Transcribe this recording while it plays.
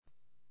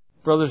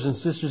Brothers and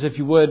sisters, if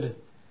you would,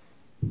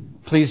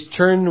 please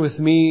turn with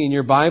me in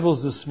your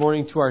Bibles this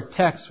morning to our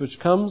text, which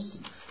comes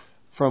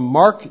from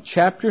Mark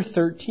chapter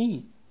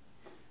 13.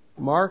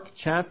 Mark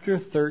chapter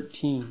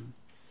 13.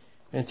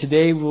 And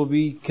today we'll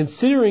be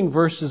considering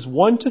verses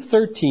 1 to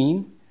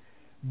 13,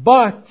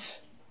 but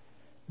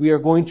we are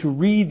going to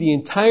read the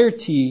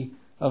entirety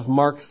of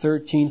Mark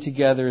 13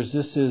 together, as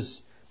this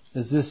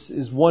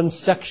is one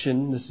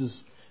section. This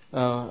is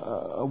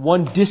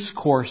one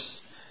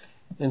discourse.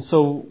 And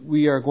so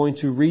we are going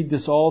to read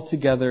this all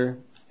together,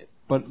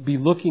 but be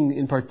looking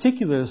in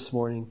particular this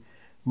morning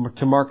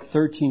to Mark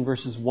 13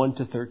 verses 1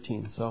 to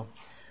 13. So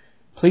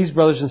please,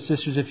 brothers and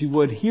sisters, if you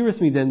would, hear with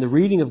me then the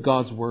reading of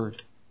God's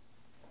Word.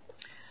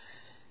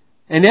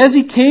 And as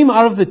he came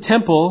out of the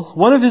temple,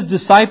 one of his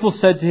disciples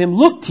said to him,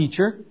 "Look,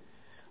 teacher,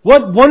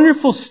 what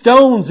wonderful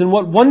stones and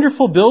what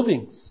wonderful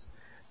buildings."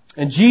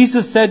 And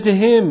Jesus said to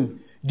him,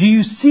 "Do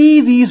you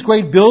see these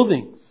great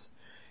buildings?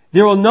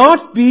 There will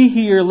not be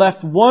here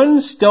left one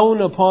stone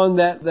upon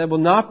that will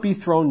not be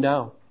thrown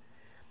down."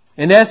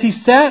 And as he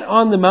sat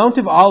on the Mount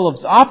of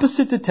Olives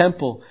opposite the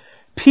temple,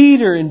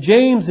 Peter and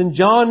James and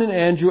John and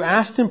Andrew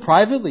asked him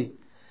privately,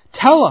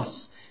 "Tell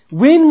us,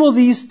 when will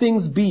these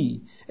things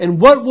be? And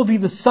what will be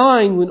the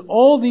sign when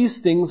all these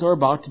things are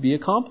about to be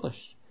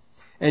accomplished?"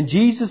 And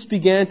Jesus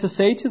began to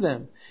say to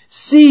them,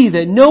 "See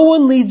that no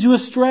one leads you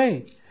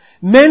astray.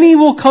 Many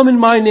will come in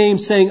my name,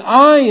 saying,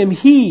 'I am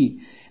he,'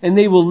 and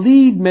they will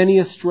lead many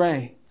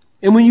astray.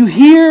 And when you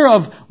hear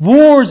of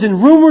wars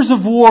and rumors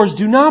of wars,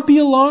 do not be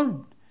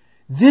alarmed.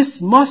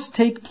 This must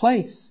take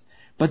place,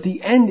 but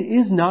the end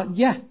is not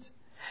yet.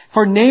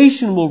 For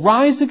nation will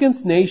rise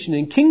against nation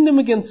and kingdom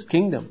against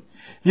kingdom.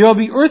 There will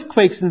be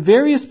earthquakes in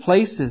various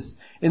places,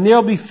 and there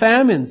will be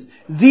famines.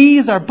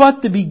 These are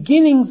but the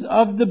beginnings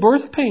of the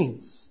birth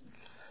pains.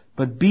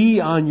 But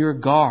be on your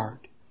guard.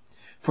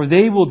 For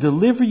they will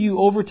deliver you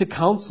over to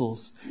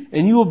councils,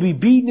 and you will be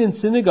beaten in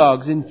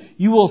synagogues, and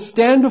you will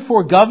stand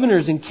before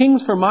governors and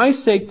kings for my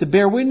sake to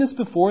bear witness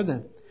before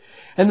them.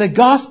 And the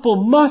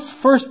gospel must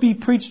first be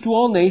preached to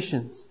all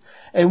nations.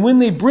 And when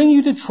they bring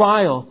you to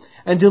trial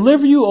and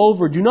deliver you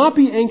over, do not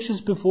be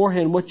anxious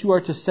beforehand what you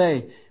are to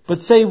say,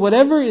 but say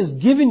whatever is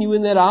given you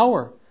in that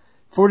hour.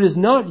 For it is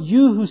not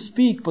you who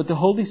speak, but the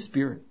Holy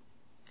Spirit.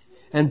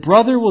 And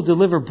brother will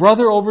deliver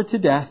brother over to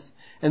death,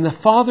 and the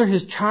father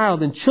his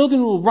child, and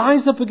children will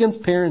rise up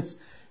against parents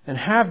and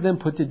have them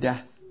put to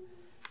death.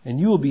 And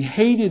you will be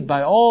hated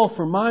by all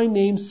for my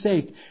name's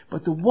sake,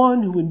 but the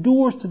one who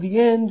endures to the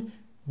end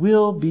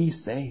will be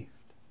saved.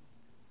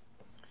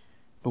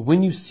 But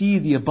when you see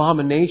the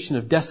abomination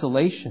of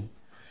desolation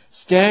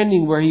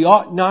standing where he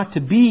ought not to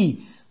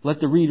be, let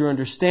the reader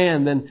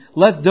understand, then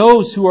let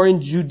those who are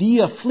in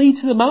Judea flee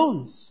to the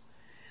mountains.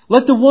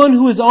 Let the one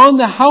who is on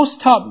the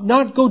housetop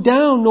not go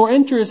down nor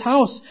enter his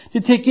house to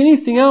take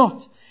anything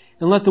out.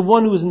 And let the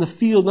one who is in the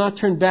field not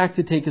turn back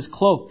to take his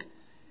cloak.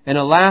 And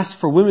alas,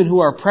 for women who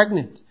are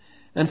pregnant,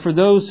 and for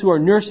those who are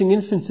nursing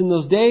infants in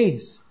those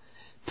days.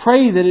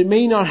 Pray that it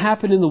may not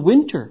happen in the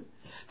winter.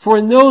 For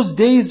in those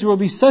days there will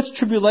be such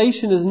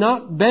tribulation as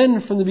not been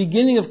from the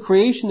beginning of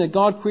creation that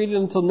God created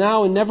until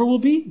now and never will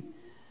be.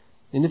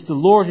 And if the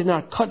Lord had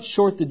not cut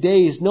short the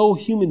days, no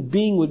human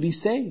being would be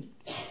saved.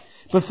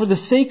 But for the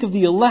sake of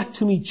the elect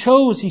whom he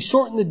chose, he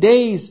shortened the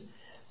days.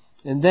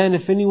 And then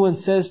if anyone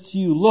says to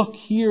you, 'Look,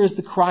 here is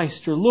the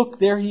Christ,' or 'Look,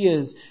 there he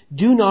is,'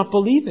 do not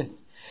believe it.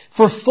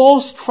 For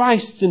false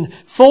Christs and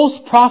false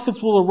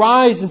prophets will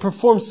arise and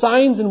perform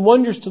signs and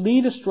wonders to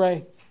lead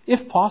astray,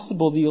 if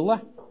possible, the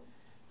elect.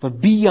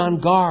 But be on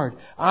guard.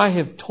 I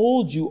have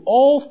told you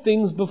all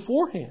things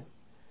beforehand.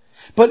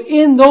 But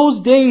in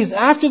those days,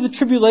 after the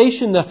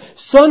tribulation, the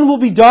sun will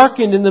be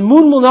darkened, and the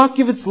moon will not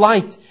give its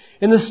light,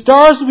 and the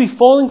stars will be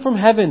falling from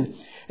heaven,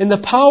 and the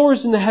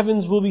powers in the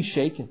heavens will be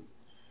shaken.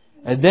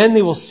 And then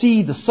they will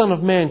see the Son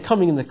of Man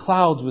coming in the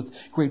clouds with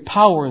great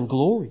power and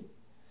glory.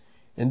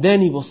 And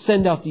then he will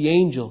send out the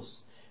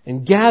angels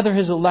and gather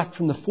his elect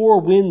from the four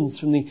winds,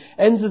 from the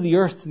ends of the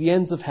earth to the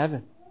ends of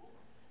heaven.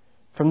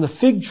 From the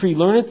fig tree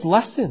learn its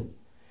lesson.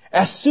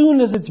 As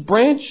soon as its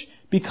branch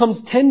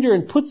becomes tender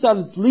and puts out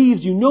its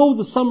leaves, you know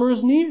the summer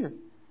is near.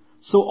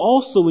 So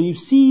also when you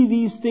see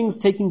these things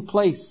taking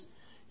place,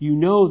 you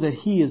know that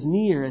he is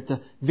near at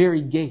the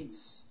very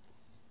gates.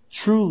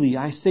 Truly,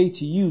 I say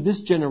to you,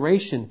 this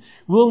generation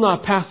will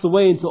not pass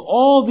away until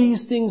all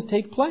these things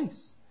take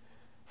place.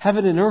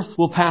 Heaven and earth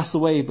will pass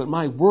away, but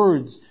my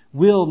words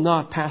will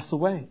not pass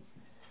away.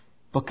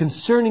 But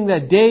concerning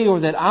that day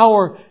or that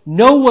hour,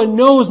 no one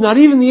knows, not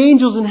even the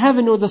angels in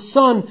heaven or the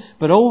Son,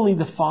 but only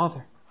the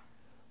Father.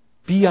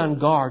 Be on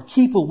guard,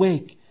 keep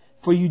awake,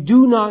 for you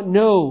do not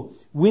know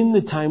when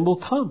the time will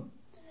come.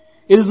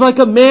 It is like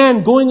a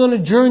man going on a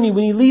journey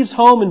when he leaves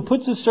home and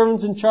puts his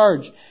servants in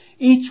charge,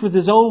 each with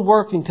his own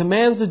work, and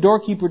commands the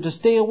doorkeeper to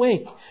stay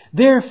awake.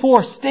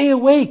 Therefore, stay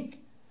awake,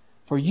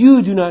 for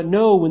you do not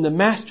know when the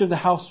master of the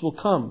house will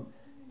come,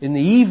 in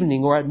the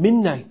evening or at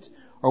midnight,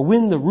 or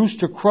when the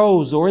rooster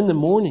crows or in the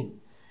morning,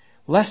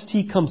 lest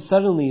he come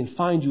suddenly and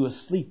find you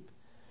asleep.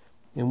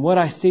 And what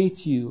I say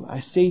to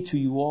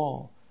you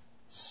all,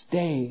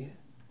 Stay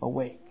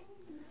awake.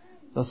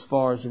 Thus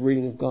far as the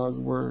reading of God's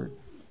Word.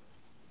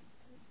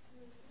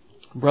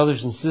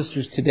 Brothers and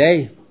sisters,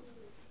 today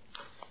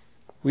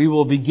we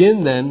will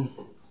begin then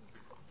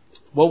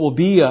what will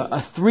be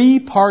a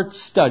three-part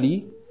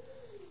study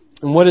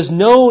in what is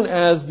known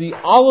as the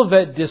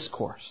Olivet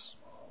Discourse.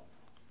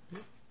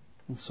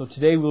 And so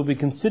today we'll be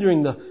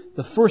considering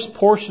the first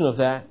portion of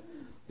that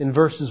in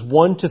verses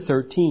 1 to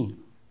 13.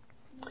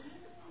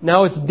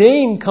 Now its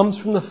name comes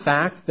from the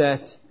fact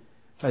that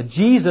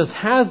Jesus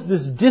has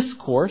this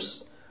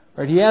discourse,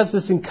 right? He has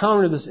this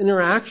encounter, this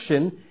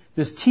interaction,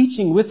 this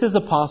teaching with His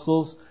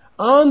apostles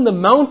on the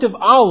Mount of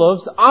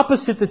Olives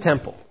opposite the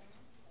temple.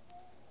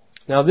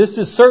 Now this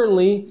is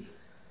certainly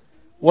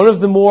one of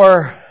the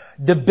more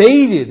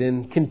debated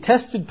and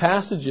contested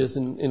passages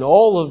in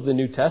all of the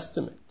New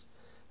Testament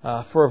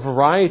for a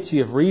variety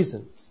of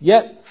reasons.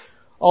 Yet,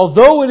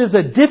 although it is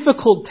a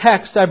difficult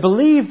text, I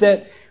believe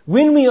that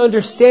when we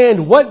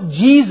understand what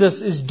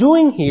Jesus is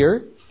doing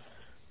here,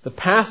 the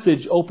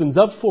passage opens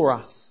up for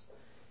us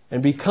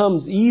and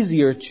becomes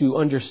easier to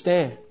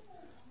understand.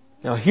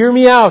 Now hear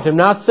me out. I'm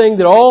not saying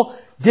that all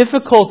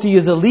difficulty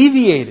is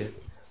alleviated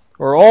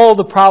or all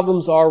the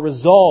problems are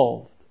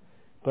resolved.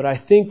 But I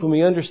think when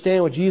we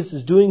understand what Jesus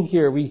is doing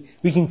here, we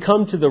can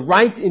come to the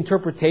right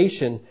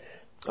interpretation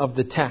of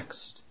the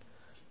text.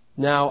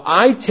 Now,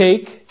 I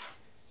take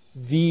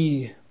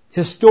the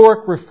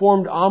historic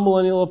Reformed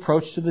amillennial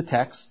approach to the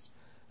text,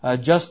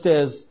 just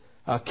as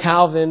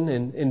Calvin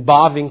and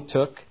Bavinck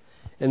took,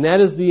 and that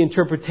is the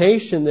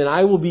interpretation that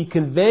I will be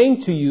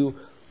conveying to you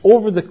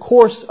over the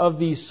course of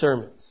these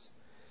sermons.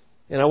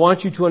 And I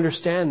want you to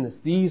understand this.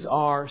 These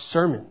are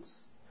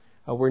sermons.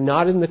 We're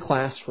not in the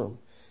classroom.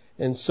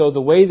 And so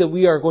the way that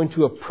we are going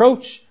to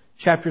approach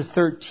chapter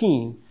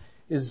 13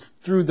 is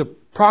through the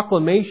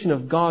proclamation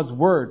of God's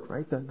Word,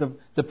 right?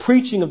 The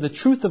preaching of the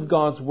truth of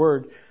God's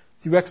Word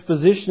through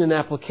exposition and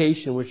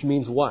application, which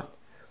means what?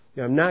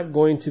 I'm not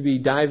going to be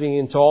diving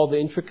into all the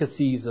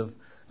intricacies of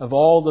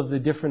all of the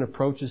different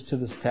approaches to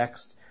this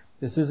text.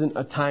 This isn't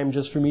a time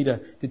just for me to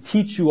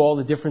teach you all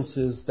the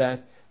differences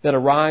that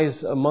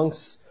arise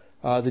amongst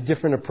the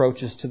different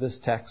approaches to this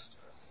text.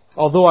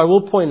 Although I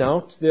will point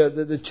out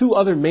the two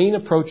other main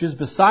approaches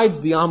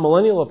besides the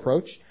amillennial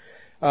approach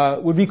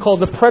would be called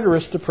the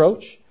preterist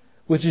approach,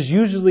 which is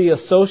usually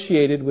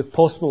associated with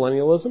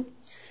postmillennialism.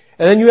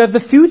 And then you have the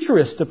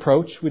futurist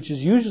approach, which is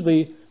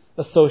usually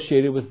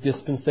associated with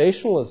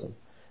dispensationalism.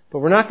 But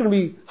we're not going to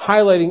be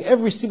highlighting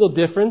every single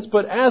difference,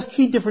 but as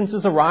key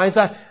differences arise,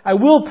 I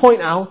will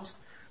point out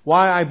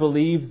why I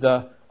believe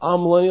the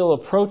amillennial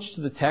approach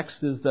to the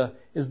text is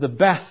the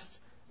best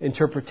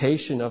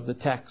interpretation of the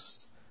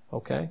text.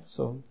 Okay,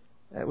 so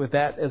with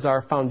that as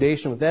our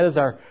foundation, with that as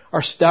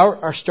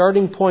our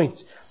starting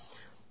point,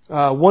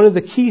 one of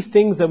the key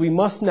things that we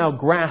must now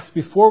grasp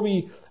before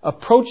we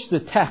approach the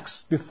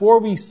text, before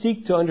we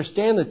seek to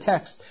understand the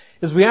text,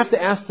 is we have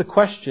to ask the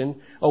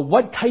question of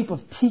what type of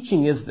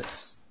teaching is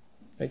this?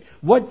 Right?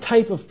 What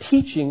type of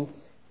teaching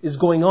is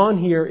going on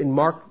here in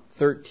Mark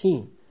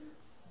 13?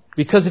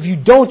 Because if you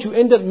don't, you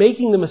end up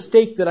making the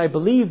mistake that I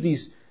believe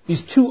these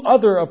two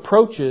other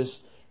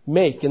approaches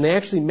make, and they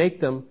actually make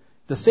them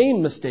the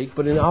same mistake,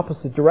 but in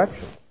opposite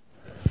directions.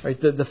 Right?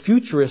 The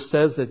futurist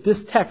says that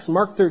this text,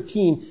 Mark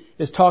 13,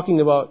 is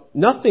talking about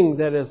nothing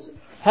that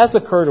has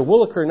occurred or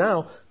will occur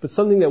now, but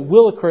something that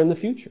will occur in the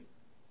future.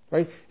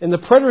 Right? And the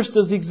preterist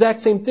does the exact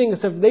same thing,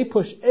 except they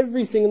push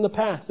everything in the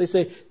past. They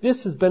say,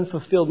 this has been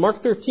fulfilled.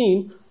 Mark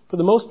 13, for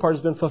the most part,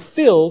 has been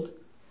fulfilled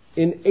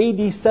in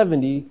AD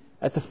 70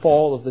 at the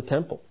fall of the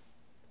temple.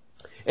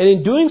 And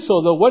in doing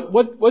so, though,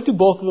 what do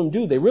both of them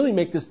do? They really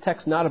make this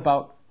text not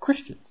about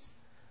Christians.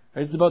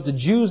 Right? It's about the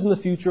Jews in the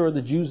future or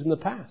the Jews in the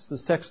past.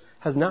 This text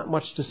has not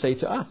much to say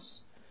to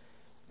us.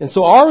 And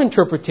so our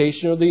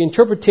interpretation, or the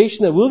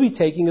interpretation that we'll be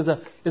taking, is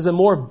a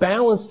more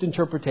balanced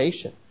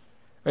interpretation.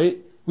 Right?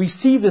 We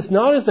see this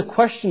not as a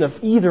question of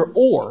either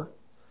or,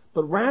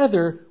 but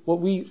rather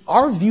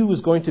our view is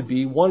going to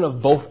be one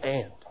of both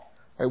and.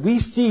 Right? We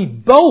see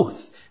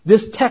both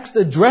this text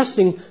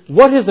addressing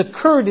what has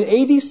occurred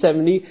in AD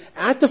 70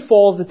 at the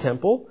fall of the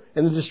temple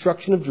and the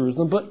destruction of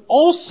Jerusalem, but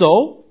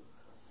also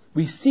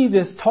we see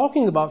this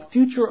talking about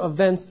future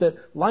events that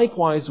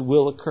likewise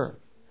will occur.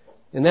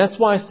 And that's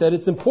why I said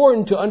it's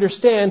important to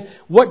understand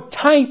what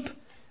type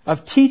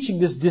of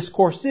teaching this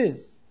discourse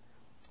is.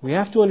 We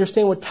have to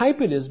understand what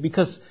type it is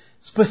because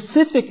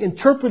specific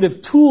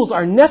interpretive tools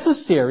are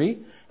necessary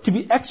to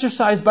be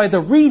exercised by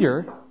the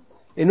reader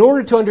in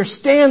order to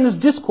understand this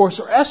discourse,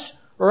 or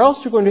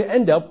else you're going to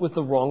end up with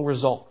the wrong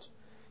result.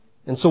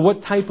 And so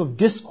what type of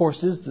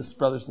discourse is this,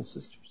 brothers and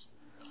sisters?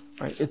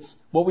 Right? It's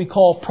what we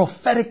call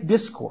prophetic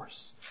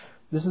discourse.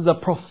 This is a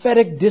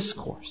prophetic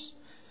discourse.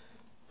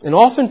 And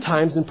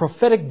oftentimes in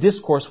prophetic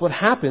discourse, what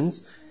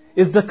happens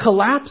is the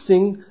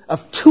collapsing of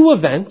two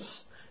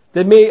events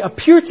that may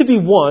appear to be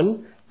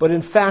one, but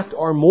in fact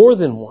are more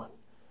than one.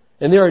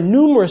 And there are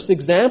numerous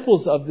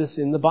examples of this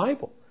in the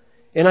Bible.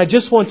 And I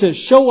just want to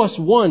show us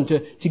one,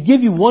 to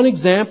give you one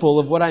example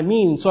of what I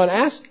mean. So I'd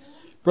ask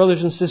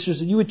brothers and sisters,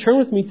 that you would turn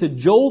with me to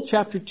Joel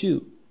chapter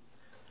 2.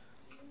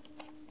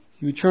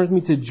 You would turn with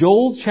me to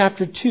Joel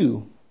chapter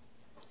 2.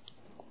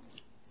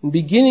 And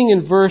beginning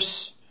in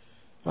verse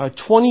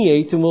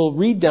 28, and we'll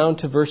read down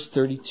to verse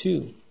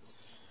 32.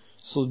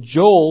 So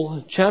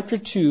Joel chapter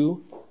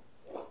 2,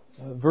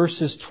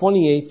 verses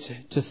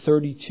 28 to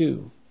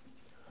 32.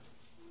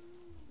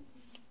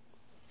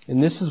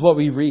 And this is what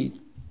we read.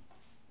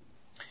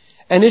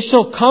 And it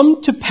shall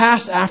come to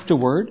pass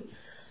afterward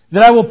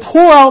that I will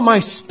pour out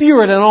my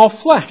Spirit on all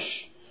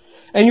flesh.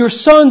 And your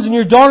sons and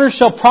your daughters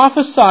shall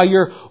prophesy.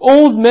 Your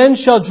old men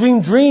shall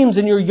dream dreams,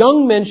 and your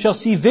young men shall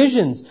see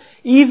visions.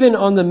 Even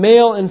on the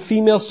male and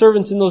female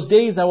servants in those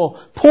days I will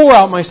pour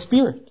out my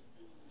Spirit.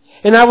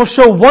 And I will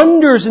show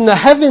wonders in the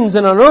heavens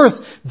and on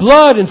earth,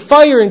 blood and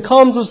fire and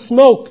columns of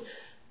smoke.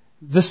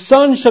 The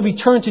sun shall be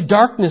turned to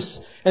darkness,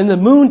 and the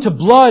moon to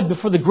blood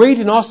before the great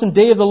and awesome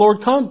day of the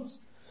Lord comes.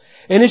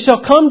 And it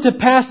shall come to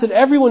pass that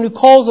everyone who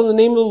calls on the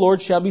name of the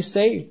Lord shall be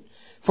saved.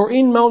 For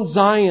in Mount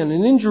Zion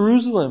and in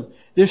Jerusalem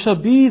there shall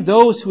be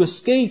those who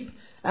escape,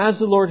 as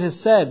the Lord has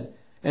said,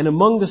 and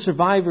among the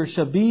survivors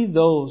shall be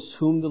those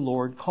whom the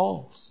Lord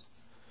calls.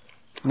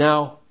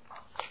 Now,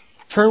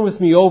 turn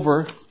with me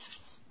over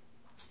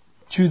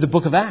to the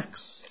book of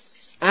Acts.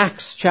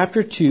 Acts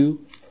chapter 2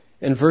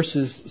 and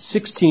verses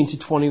 16 to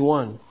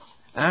 21.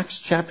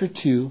 Acts chapter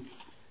 2,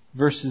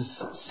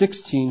 verses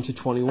 16 to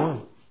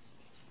 21.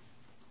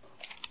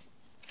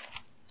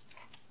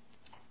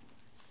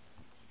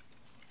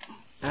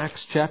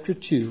 Acts chapter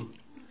 2.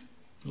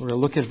 We're going to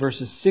look at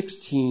verses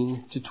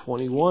 16 to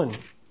 21.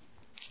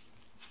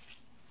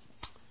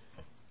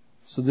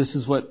 So this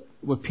is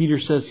what Peter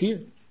says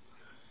here.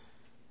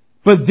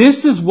 But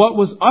this is what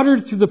was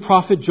uttered through the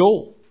prophet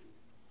Joel.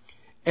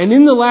 And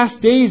in the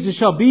last days it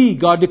shall be,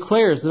 God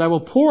declares, that I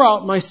will pour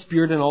out my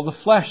Spirit on all the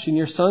flesh, and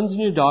your sons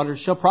and your daughters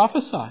shall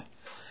prophesy.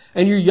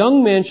 And your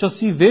young men shall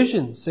see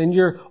visions, and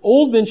your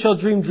old men shall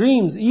dream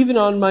dreams, even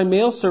on my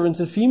male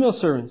servants and female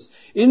servants.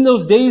 In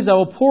those days I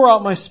will pour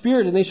out my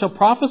Spirit, and they shall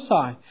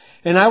prophesy.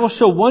 And I will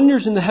show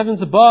wonders in the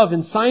heavens above,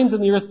 and signs on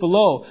the earth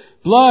below,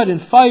 blood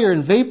and fire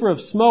and vapor of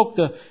smoke.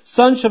 The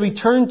sun shall be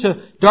turned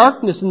to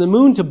darkness, and the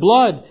moon to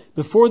blood,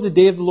 before the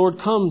day of the Lord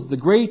comes, the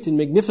great and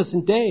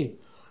magnificent day.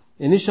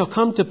 And it shall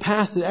come to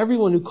pass that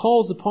everyone who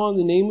calls upon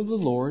the name of the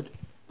Lord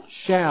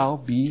shall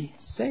be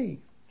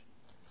saved.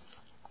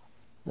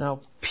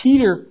 Now,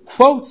 Peter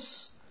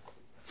quotes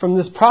from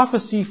this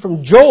prophecy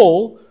from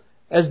Joel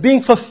as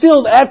being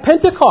fulfilled at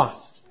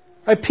Pentecost.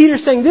 Right?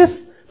 Peter's saying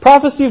this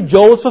prophecy of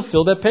Joel is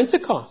fulfilled at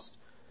Pentecost.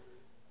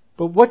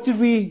 But what did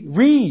we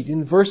read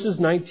in verses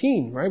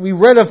 19? Right? We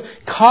read of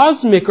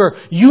cosmic or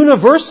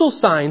universal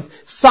signs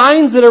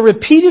that are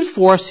repeated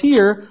for us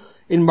here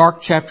in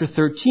Mark chapter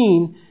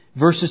 13,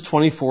 verses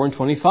 24 and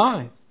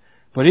 25.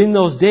 But in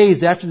those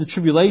days after the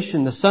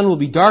tribulation, the sun will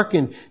be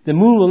darkened, the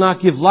moon will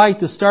not give light,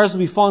 the stars will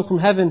be falling from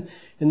heaven,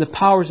 and the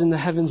powers in the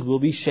heavens will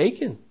be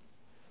shaken.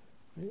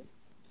 Right?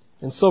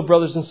 And so,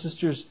 brothers and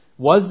sisters,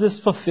 was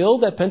this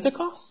fulfilled at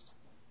Pentecost?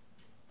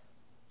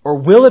 Or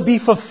will it be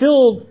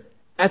fulfilled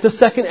at the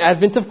second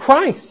advent of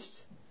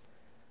Christ?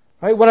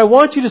 Right? What I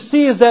want you to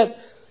see is that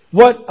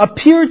what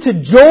appeared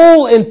to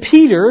Joel and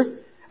Peter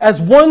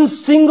as one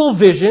single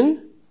vision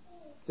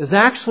is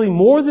actually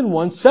more than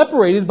one,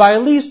 separated by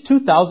at least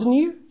 2,000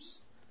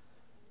 years.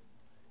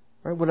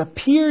 Right? What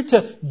appeared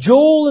to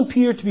Joel and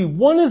Peter to be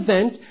one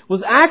event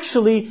was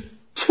actually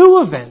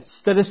two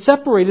events that is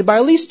separated by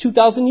at least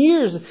 2,000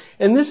 years.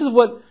 And this is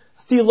what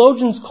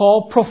theologians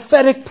call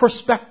prophetic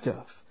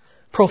perspective.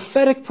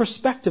 Prophetic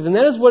perspective. And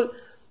that is what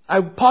I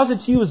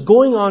posit to you is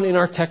going on in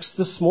our text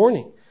this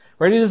morning.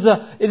 Right?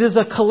 It is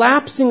a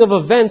collapsing of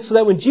events so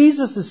that when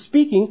Jesus is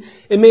speaking,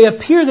 it may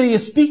appear that He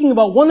is speaking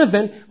about one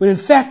event when in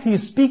fact He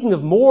is speaking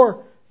of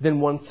more than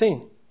one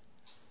thing.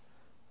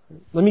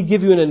 Let me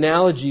give you an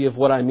analogy of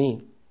what I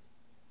mean.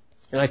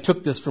 And I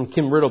took this from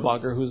Kim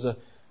Riddlebacher, who's a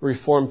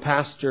Reformed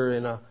pastor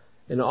and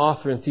an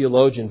author and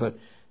theologian. But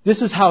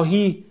this is how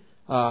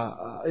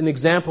an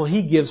example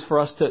he gives for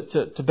us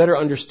to better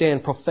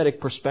understand prophetic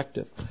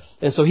perspective.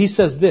 And so he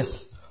says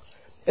this.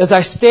 As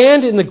I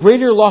stand in the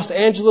greater Los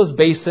Angeles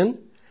basin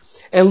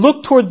and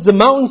look towards the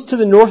mountains to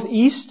the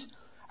northeast,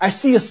 I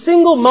see a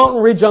single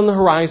mountain ridge on the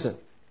horizon.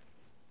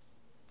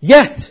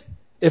 Yet,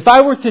 if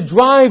I were to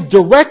drive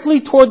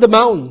directly toward the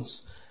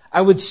mountains,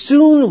 I would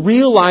soon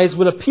realize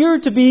what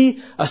appeared to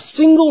be a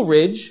single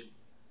ridge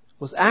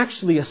was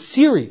actually a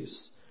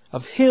series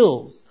of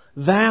hills,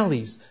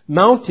 valleys,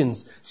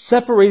 mountains,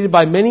 separated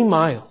by many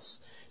miles.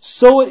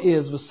 So it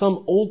is with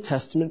some Old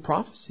Testament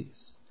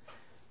prophecies.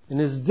 And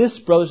it is this,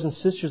 brothers and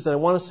sisters, that I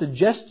want to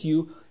suggest to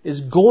you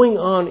is going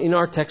on in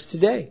our text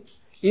today.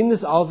 In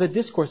this Olivet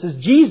Discourse. As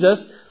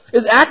Jesus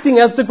is acting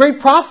as the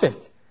great prophet.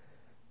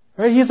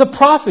 Right? He is a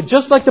prophet,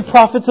 just like the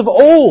prophets of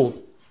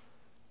old.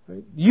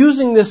 Right?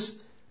 Using this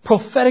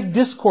prophetic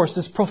discourse,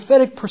 this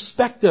prophetic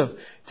perspective,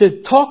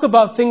 to talk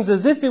about things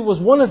as if it was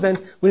one event,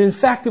 when in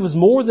fact it was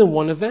more than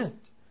one event.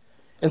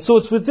 And so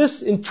it's with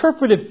this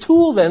interpretive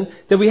tool then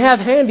that we have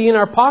handy in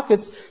our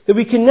pockets that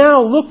we can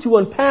now look to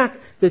unpack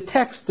the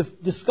text to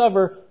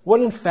discover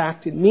what in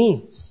fact it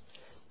means.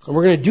 And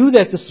we're going to do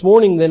that this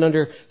morning then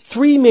under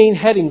three main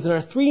headings. And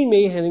our three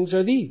main headings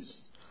are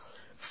these.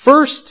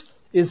 First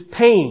is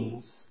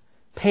pains.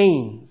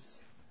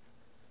 Pains.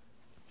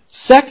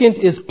 Second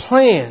is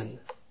plan.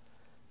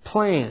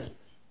 Plan.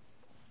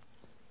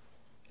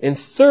 And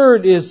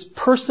third is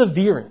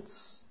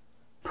perseverance.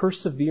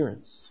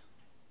 Perseverance.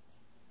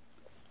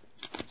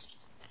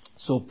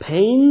 So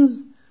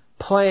pains,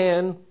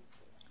 plan,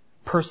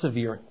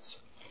 perseverance.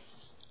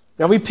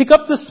 Now we pick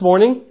up this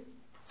morning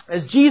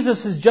as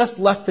Jesus has just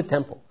left the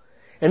temple.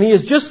 And he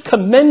has just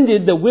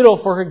commended the widow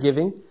for her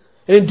giving.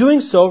 And in doing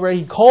so, right,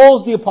 he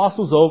calls the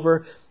apostles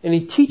over and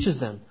he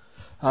teaches them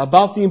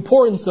about the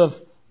importance of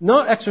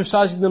not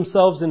exercising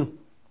themselves in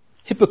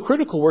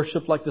hypocritical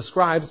worship like the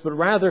scribes, but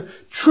rather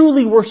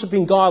truly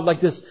worshiping God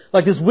like this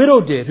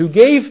widow did, who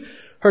gave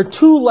her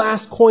 2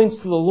 last coins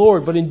to the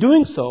Lord, but in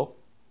doing so,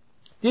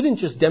 didn't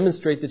just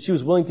demonstrate that she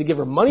was willing to give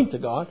her money to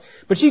God,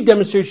 but she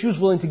demonstrated she was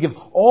willing to give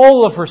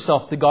all of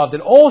herself to God,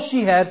 that all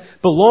she had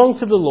belonged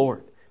to the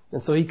Lord.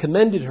 And so he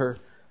commended her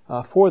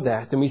for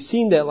that, and we've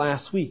seen that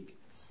last week.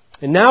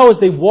 And now as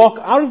they walk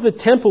out of the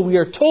temple, we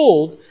are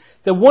told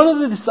that one of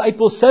the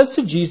disciples says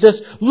to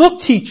Jesus,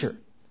 "Look, teacher,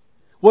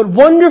 what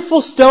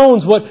wonderful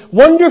stones, what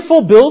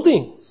wonderful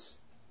buildings."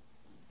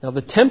 Now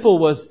the temple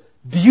was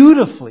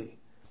beautifully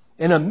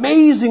and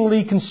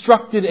amazingly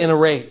constructed and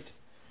arrayed.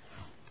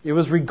 It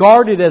was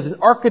regarded as an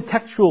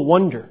architectural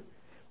wonder.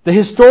 The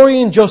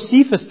historian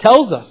Josephus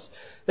tells us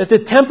that the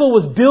temple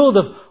was built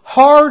of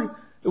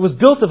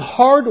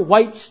hard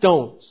white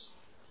stones.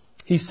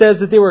 He says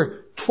that they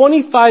were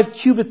 25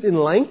 cubits in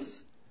length,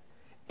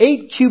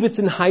 8 cubits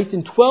in height,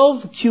 and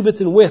 12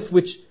 cubits in width,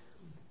 which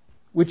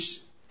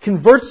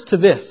converts to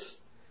this.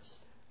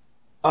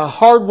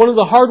 One of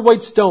the hard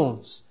white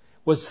stones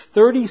was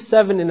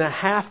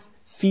 37.5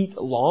 feet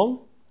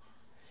long.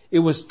 It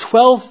was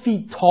 12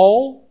 feet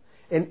tall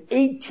and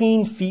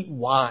 18 feet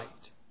wide.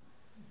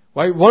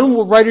 Right? One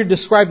writer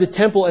described the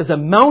temple as a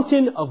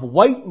mountain of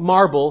white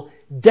marble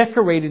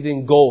decorated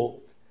in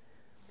gold.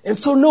 And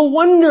so no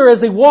wonder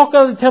as they walk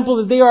out of the temple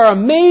that they are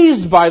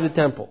amazed by the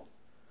temple.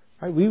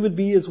 Right? We would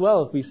be as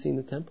well if we've seen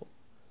the temple.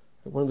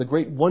 One of the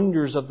great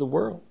wonders of the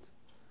world.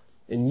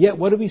 And yet,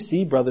 what do we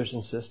see, brothers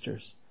and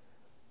sisters?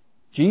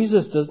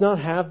 Jesus does not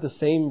have the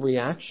same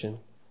reaction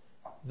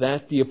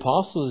that the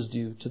apostles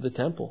do to the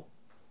temple.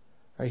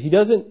 Right? He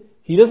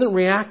doesn't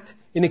react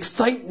in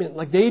excitement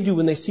like they do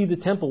when they see the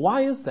temple.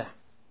 Why is that?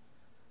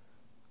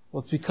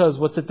 Well, it's because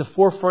what's at the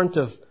forefront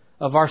of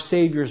our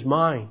Savior's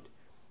mind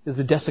is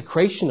the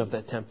desecration of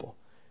that temple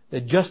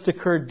that just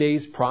occurred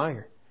days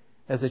prior,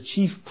 as a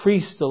chief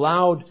priest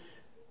allowed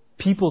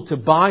people to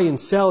buy and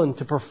sell and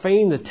to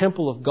profane the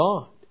temple of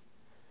God.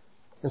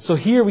 And so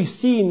here we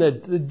see in the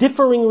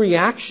differing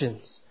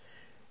reactions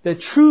that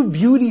true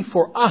beauty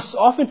for us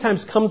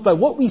oftentimes comes by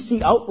what we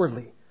see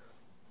outwardly.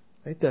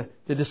 Right?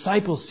 The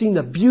disciples seen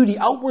the beauty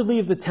outwardly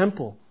of the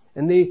temple,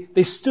 and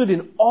they stood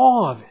in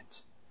awe of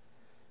it.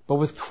 But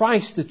with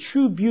Christ, the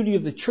true beauty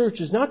of the church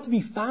is not to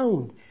be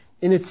found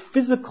in its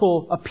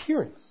physical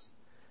appearance,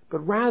 but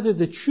rather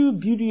the true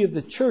beauty of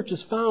the church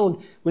is found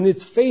when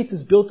its faith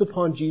is built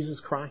upon Jesus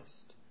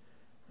Christ.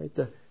 Right?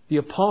 The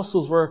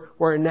apostles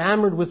were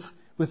enamored with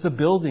the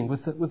building,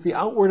 with the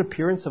outward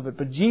appearance of it,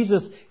 but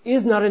Jesus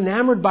is not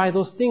enamored by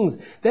those things.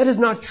 That is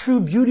not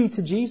true beauty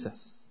to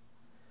Jesus.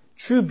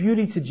 True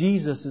beauty to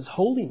Jesus is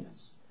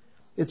holiness.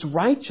 It's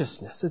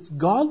righteousness. It's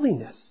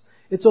godliness.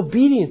 It's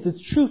obedience.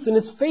 It's truth. And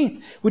it's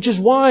faith. Which is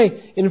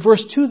why in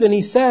verse 2 then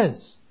he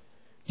says,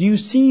 "Do you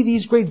see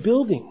these great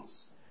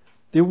buildings?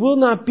 There will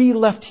not be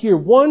left here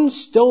one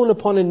stone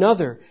upon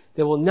another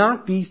that will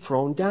not be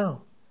thrown down."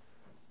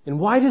 And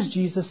why does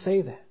Jesus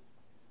say that?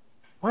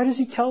 Why does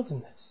he tell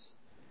them this?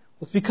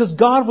 Well, it's because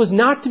God was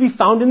not to be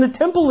found in the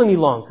temple any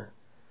longer.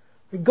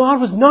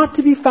 God was not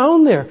to be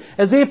found there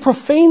as they have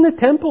profaned the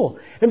temple.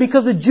 And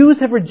because the Jews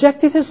have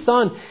rejected His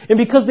Son. And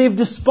because they have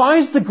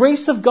despised the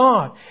grace of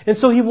God. And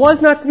so He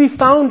was not to be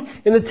found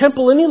in the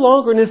temple any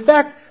longer. And in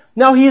fact,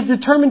 now He is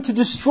determined to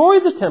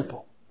destroy the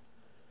temple.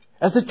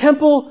 As the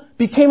temple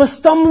became a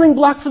stumbling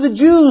block for the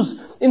Jews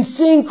in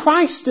seeing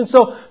Christ. And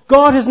so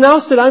God has now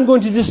said, "I'm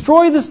going to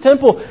destroy this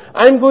temple.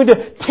 I'm going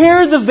to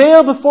tear the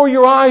veil before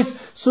your eyes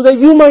so that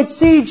you might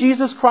see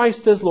Jesus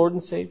Christ as Lord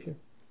and Savior."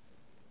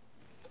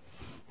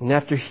 And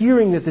after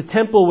hearing that the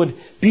temple would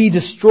be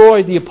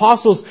destroyed, the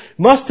apostles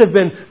must have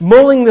been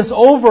mulling this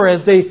over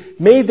as they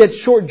made that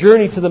short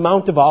journey to the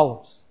Mount of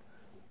Olives.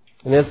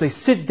 And as they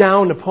sit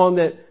down upon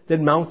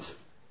that mount,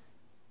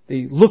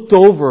 they looked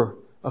over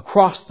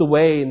across the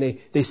way and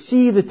they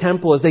see the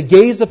temple as they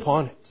gaze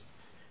upon it.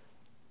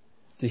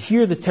 To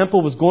hear the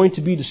temple was going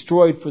to be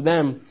destroyed for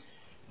them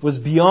was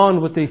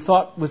beyond what they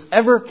thought was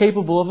ever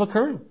capable of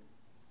occurring.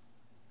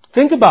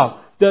 Think about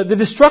the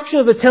destruction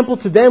of the temple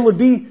to them would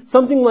be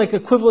something like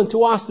equivalent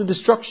to us, the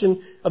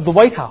destruction of the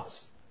White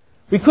House.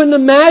 We couldn't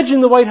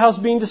imagine the White House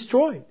being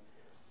destroyed.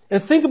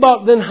 And think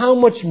about then how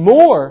much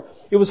more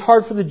it was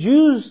hard for the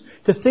Jews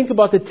to think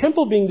about the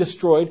temple being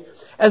destroyed,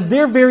 as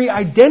their very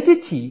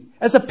identity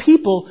as a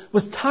people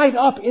was tied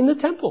up in the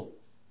temple.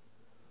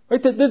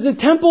 Right? The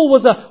temple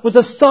was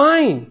a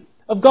sign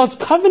of God's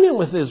covenant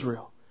with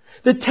Israel.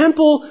 The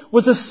temple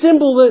was a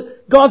symbol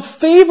that God's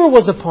favor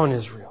was upon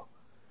Israel.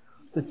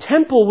 The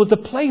temple was a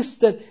place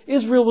that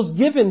Israel was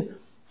given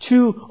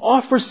to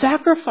offer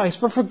sacrifice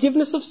for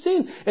forgiveness of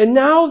sin. And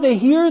now they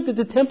hear that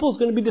the temple is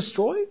going to be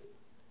destroyed.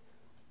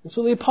 And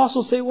so the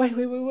apostles say,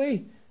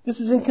 wait. This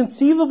is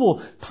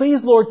inconceivable.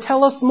 Please, Lord,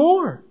 tell us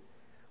more.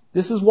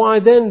 This is why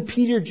then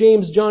Peter,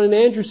 James, John, and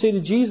Andrew say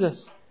to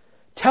Jesus,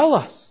 tell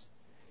us,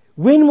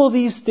 when will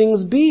these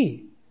things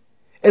be?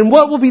 And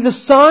what will be the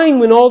sign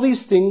when all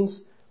these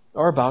things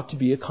are about to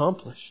be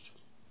accomplished?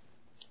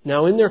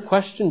 Now, in their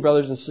question,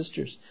 brothers and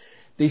sisters,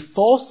 they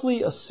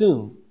falsely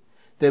assume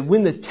that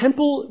when the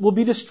temple will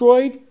be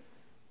destroyed,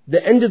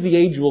 the end of the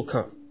age will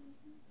come.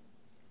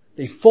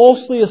 They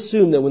falsely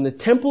assume that when the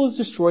temple is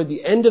destroyed,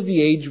 the end of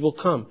the age will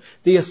come.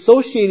 They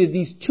associated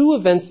these two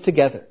events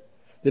together,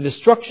 the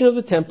destruction of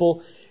the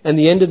temple and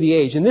the end of the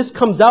age. And this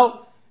comes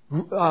out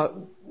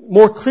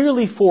more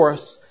clearly for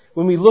us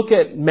when we look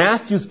at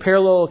Matthew's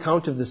parallel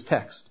account of this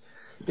text.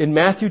 In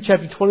Matthew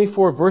chapter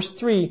 24, verse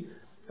 3,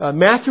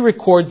 Matthew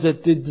records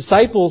that the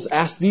disciples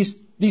asked these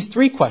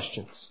three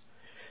questions.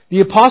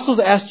 The apostles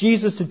asked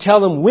Jesus to tell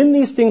them when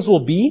these things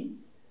will be,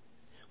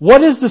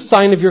 what is the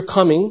sign of your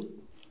coming,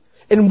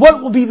 and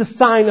what will be the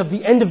sign of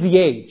the end of the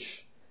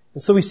age.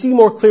 And so we see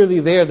more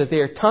clearly there that they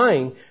are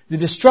tying the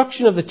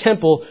destruction of the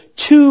temple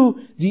to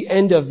the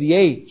end of the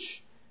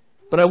age.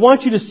 But I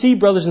want you to see,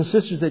 brothers and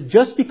sisters, that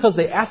just because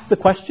they ask the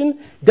question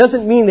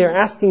doesn't mean they're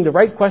asking the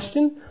right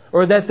question,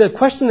 or that the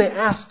question they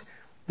ask,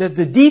 that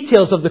the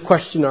details of the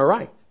question are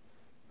right.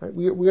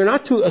 We are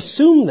not to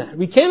assume that.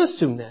 We can't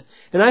assume that.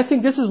 And I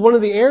think this is one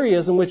of the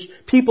areas in which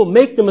people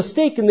make the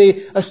mistake, and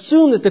they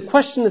assume that the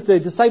question that the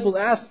disciples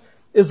asked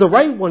is the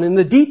right one, and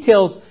the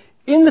details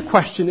in the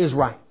question is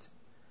right.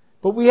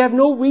 But we have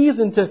no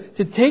reason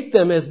to take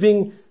them as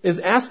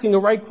asking a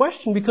right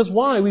question, because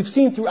why? We've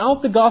seen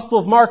throughout the Gospel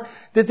of Mark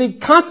that they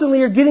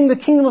constantly are getting the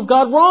kingdom of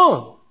God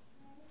wrong.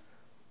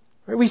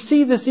 Right? We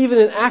see this even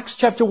in Acts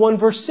chapter 1,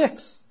 verse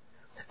 6.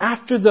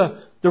 After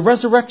the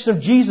resurrection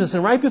of Jesus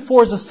and right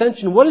before His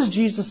ascension, what does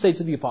Jesus say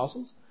to the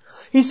apostles?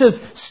 He says,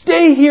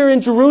 stay here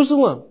in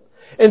Jerusalem,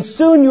 and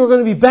soon you are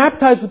going to be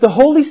baptized with the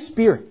Holy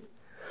Spirit.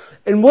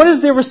 And what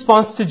is their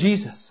response to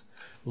Jesus?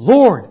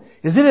 Lord,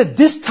 is it at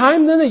this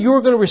time then that you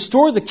are going to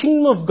restore the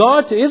kingdom of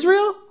God to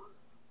Israel?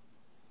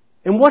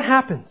 And what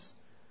happens?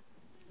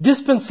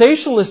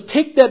 Dispensationalists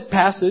take that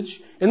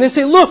passage and they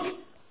say, look,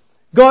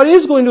 God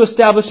is going to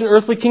establish an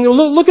earthly kingdom.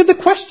 Look at the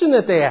question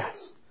that they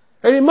asked.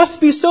 Right? It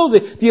must be so.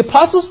 The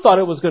apostles thought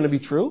it was going to be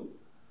true.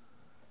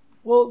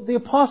 Well, the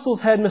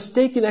apostles had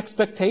mistaken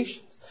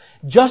expectations,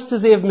 just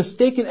as they have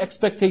mistaken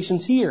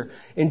expectations here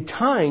in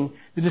tying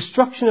the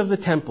destruction of the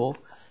temple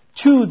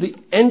to the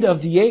end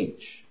of the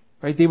age.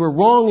 Right? They were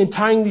wrong in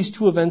tying these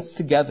two events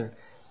together.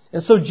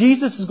 And so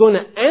Jesus is going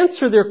to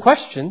answer their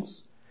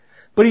questions,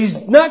 but He's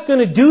not going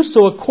to do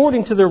so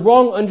according to their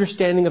wrong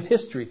understanding of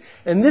history.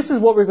 And this is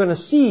what we're going to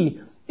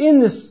see in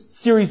this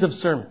series of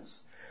sermons.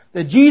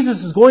 That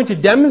Jesus is going to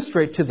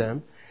demonstrate to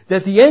them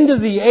that the end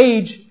of the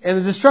age and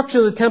the destruction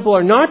of the temple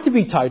are not to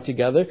be tied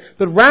together,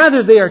 but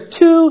rather they are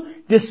two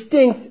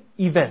distinct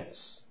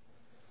events.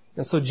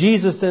 And so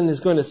Jesus then is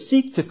going to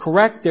seek to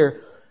correct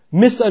their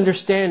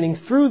misunderstanding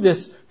through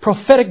this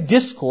prophetic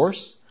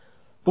discourse.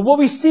 But what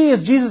we see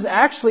is Jesus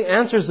actually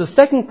answers the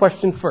second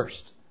question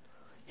first.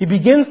 He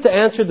begins to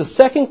answer the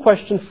second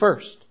question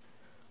first,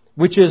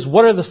 which is,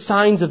 what are the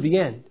signs of the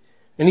end?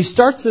 And He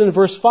starts it in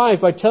verse 5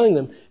 by telling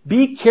them,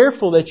 be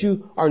careful that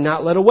you are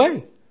not led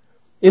away.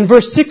 In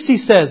verse 6 He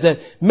says that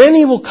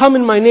many will come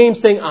in my name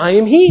saying, I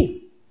am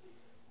He.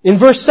 In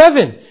verse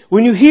 7,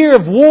 when you hear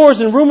of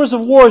wars and rumors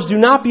of wars, do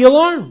not be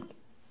alarmed.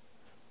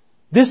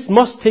 This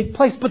must take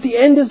place, but the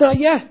end is not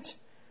yet.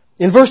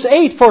 In verse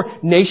 8, for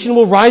nation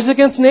will rise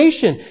against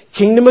nation,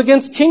 kingdom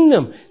against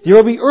kingdom. There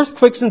will be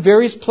earthquakes in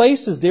various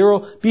places. There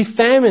will be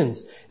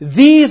famines.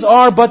 These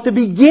are but the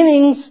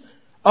beginnings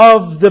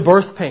of the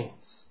birth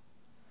pains.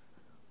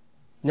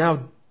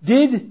 Now,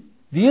 did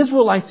the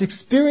Israelites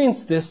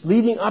experience this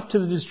leading up to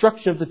the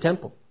destruction of the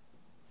temple?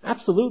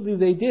 Absolutely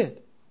they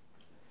did.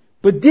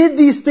 But did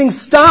these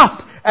things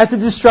stop at the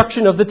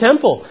destruction of the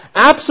temple?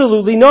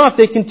 Absolutely not.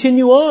 They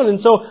continue on. And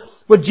so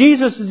what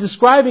Jesus is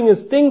describing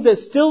is things that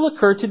still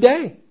occur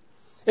today.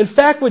 In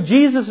fact, what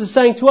Jesus is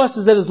saying to us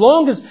is that as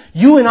long as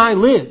you and I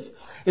live,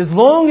 as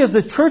long as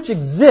the church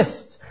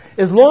exists,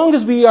 as long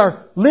as we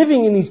are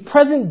living in these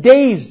present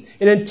days,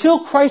 and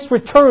until Christ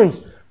returns,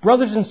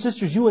 brothers and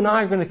sisters, you and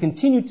I are going to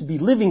continue to be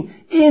living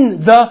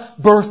in the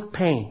birth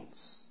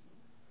pains.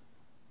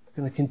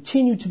 We're going to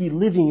continue to be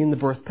living in the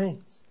birth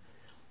pains.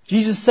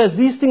 Jesus says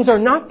these things are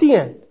not the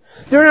end.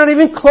 They're not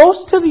even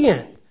close to the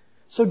end.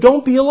 So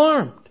don't be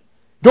alarmed.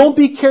 Don't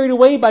be carried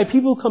away by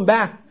people who come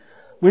back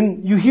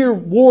when you hear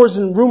wars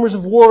and rumors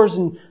of wars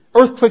and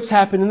earthquakes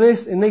happen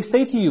and they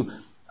say to you,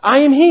 I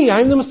am He.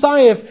 I am the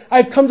Messiah.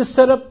 I've come to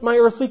set up my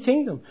earthly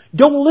kingdom.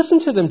 Don't listen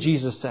to them,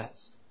 Jesus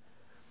says.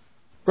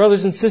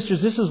 Brothers and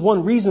sisters, this is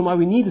one reason why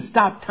we need to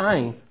stop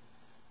tying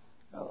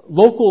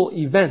local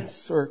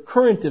events or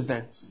current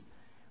events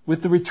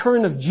with the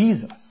return of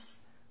Jesus.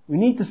 We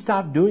need to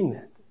stop doing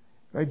that.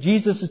 Right?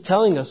 Jesus is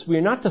telling us we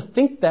are not to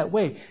think that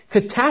way.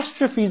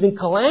 Catastrophes and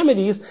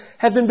calamities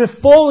have been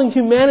befalling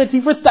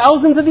humanity for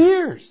thousands of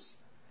years.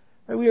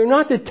 Right? We are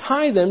not to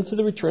tie them to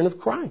the return of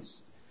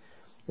Christ.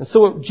 And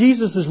so what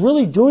Jesus is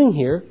really doing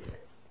here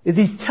is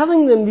He's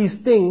telling them these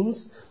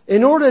things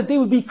in order that they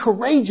would be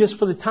courageous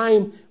for the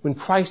time when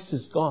Christ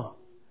is gone.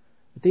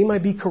 That they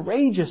might be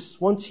courageous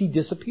once He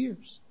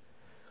disappears.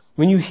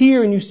 When you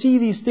hear and you see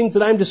these things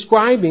that I'm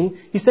describing,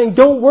 He's saying,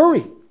 don't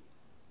worry.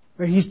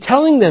 Right? He's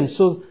telling them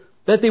so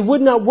that they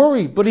would not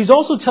worry, but He's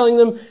also telling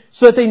them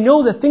so that they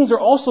know that things are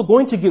also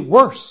going to get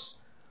worse.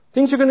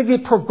 Things are going to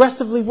get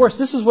progressively worse.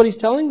 This is what He's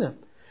telling them.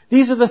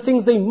 These are the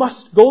things they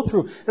must go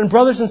through. And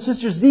brothers and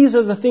sisters, these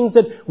are the things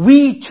that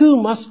we too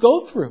must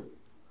go through.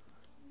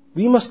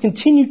 We must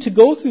continue to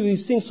go through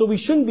these things, so we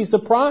shouldn't be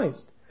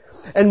surprised.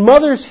 And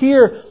mothers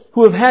here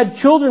who have had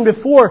children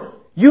before,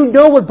 you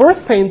know what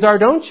birth pains are,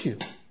 don't you?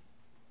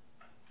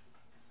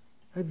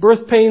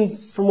 Birth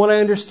pains, from what I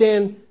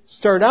understand,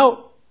 start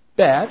out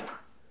bad,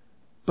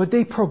 but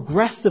they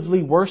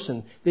progressively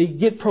worsen. They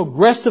get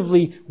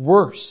progressively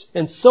worse.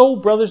 And so,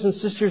 brothers and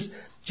sisters,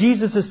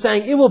 Jesus is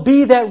saying it will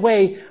be that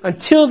way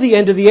until the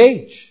end of the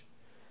age.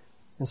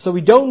 And so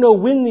we don't know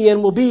when the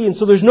end will be, and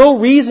so there's no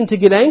reason to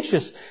get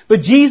anxious.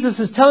 But Jesus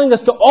is telling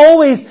us to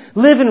always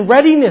live in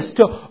readiness,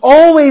 to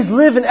always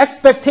live in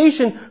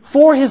expectation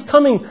for His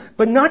coming,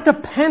 but not to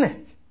panic.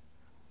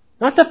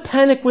 Not to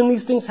panic when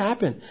these things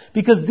happen,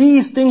 because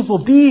these things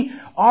will be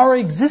our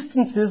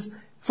existences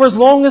for as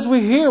long as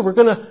we're here. We're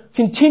going to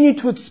continue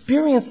to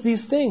experience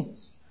these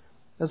things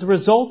as a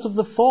result of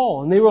the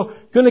fall, and they were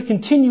going to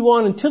continue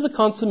on until the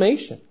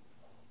consummation.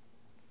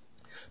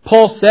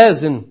 Paul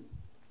says in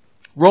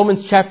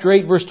Romans chapter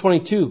 8, verse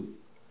 22,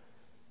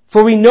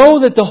 "For we know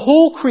that the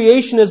whole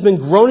creation has been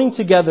groaning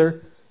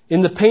together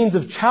in the pains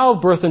of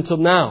childbirth until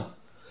now.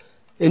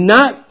 And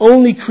not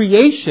only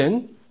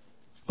creation,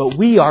 but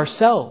we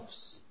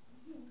ourselves."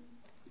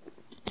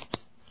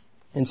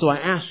 And so I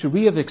ask, should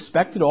we have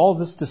expected all of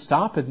this to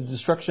stop at the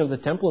destruction of the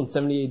temple in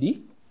 70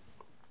 AD?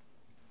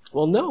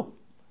 Well, no.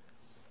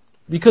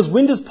 Because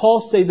when does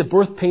Paul say the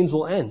birth pains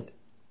will end?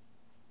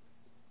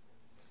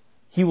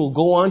 He will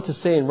go on to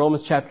say in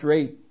Romans chapter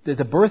 8, that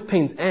the birth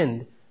pains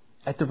end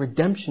at the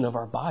redemption of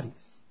our bodies.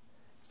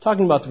 He's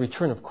talking about the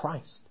return of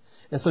Christ.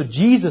 And so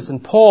Jesus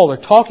and Paul are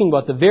talking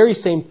about the very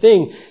same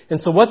thing. And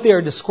so what they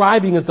are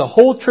describing is the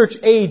whole church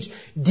age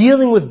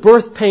dealing with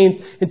birth pains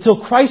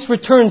until Christ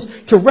returns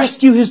to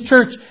rescue His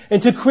church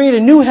and to create a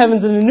new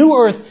heavens and a new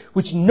earth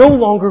which no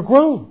longer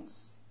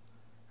groans.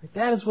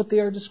 That is what they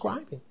are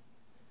describing.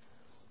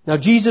 Now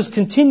Jesus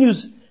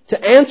continues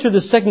to answer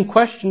the second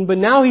question, but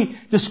now He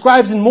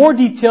describes in more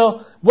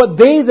detail what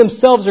they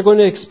themselves are going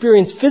to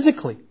experience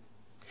physically.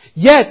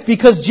 Yet,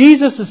 because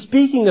Jesus is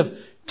speaking of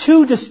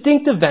two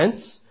distinct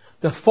events,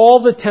 the fall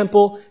of the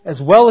temple as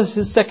well as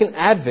His second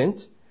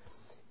advent,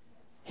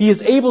 He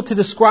is able to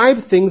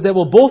describe things that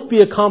will both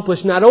be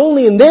accomplished not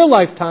only in their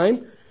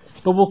lifetime,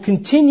 but will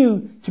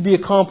continue to be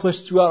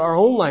accomplished throughout our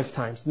own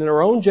lifetimes and in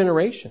our own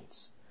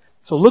generations.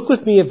 So look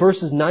with me at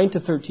verses 9 to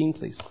 13,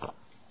 please.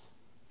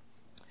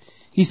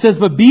 He says,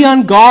 "But be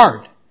on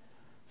guard,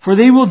 for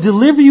they will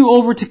deliver you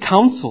over to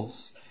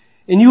councils,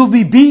 and you will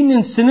be beaten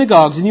in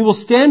synagogues, and you will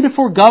stand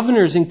before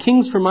governors and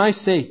kings for my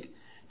sake,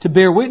 to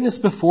bear witness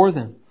before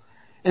them.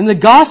 And the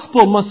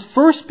gospel must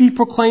first be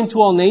proclaimed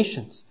to all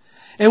nations.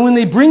 And when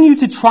they bring you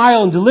to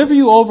trial and deliver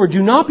you over,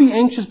 do not be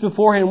anxious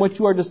beforehand what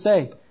you are to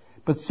say,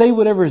 but say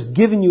whatever is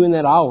given you in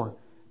that hour,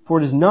 for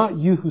it is not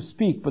you who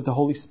speak, but the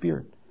Holy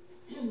Spirit.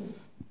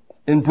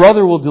 And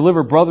brother will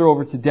deliver brother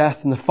over to death,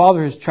 and the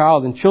father his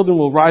child, and children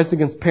will rise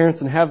against parents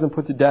and have them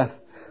put to death.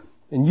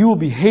 And you will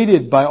be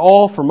hated by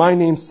all for my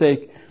name's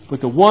sake, but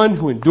the one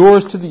who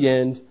endures to the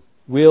end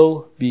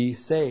will be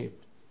saved."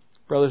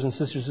 Brothers and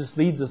sisters, this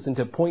leads us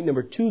into point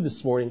number 2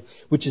 this morning,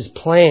 which is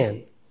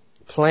plan.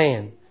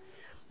 Plan.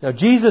 Now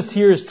Jesus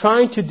here is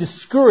trying to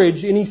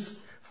discourage any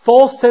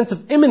false sense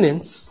of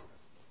imminence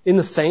in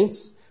the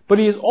saints, but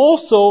He is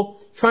also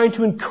trying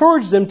to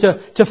encourage them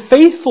to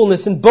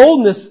faithfulness and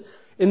boldness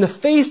in the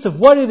face of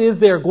what it is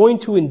they are going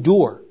to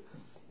endure.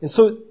 And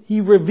so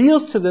He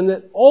reveals to them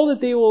that all that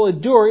they will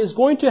endure is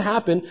going to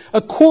happen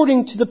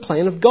according to the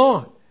plan of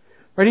God.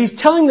 Right? He's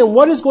telling them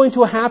what is going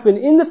to happen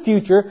in the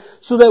future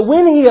so that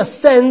when He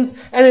ascends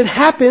and it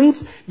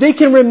happens, they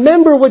can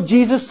remember what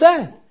Jesus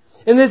said.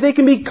 And that they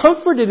can be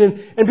comforted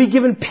and be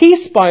given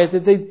peace by it,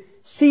 that they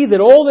see that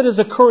all that is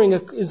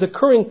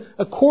occurring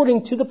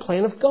according to the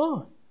plan of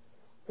God.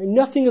 And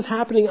nothing is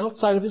happening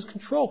outside of His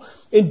control.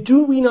 And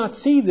do we not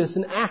see this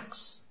in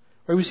Acts?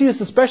 Right? We see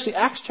this especially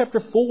Acts chapter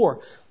 4.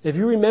 If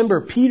you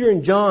remember, Peter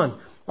and John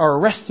are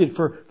arrested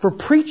for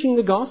preaching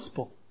the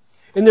gospel.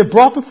 And they're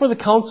brought before the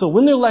council.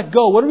 When they're let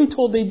go, what are we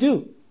told they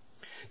do?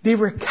 They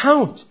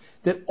recount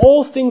that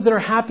all things that are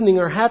happening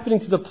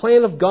to the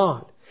plan of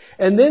God.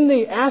 And then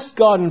they ask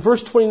God in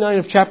verse 29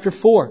 of chapter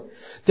 4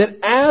 that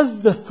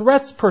as the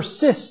threats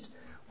persist,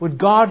 would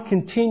God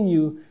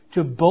continue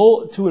to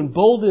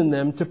embolden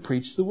them to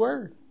preach the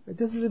Word.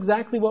 This is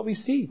exactly what we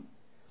see.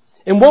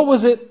 And what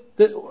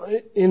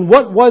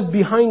was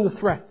behind the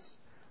threats?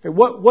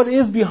 What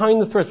is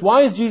behind the threats?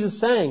 Why is Jesus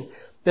saying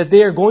that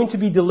they are going to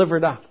be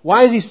delivered up?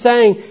 Why is He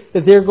saying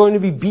that they are going to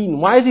be beaten?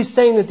 Why is He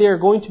saying that they are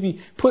going to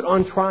be put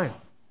on trial?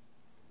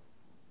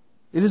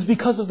 It is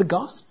because of the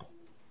gospel.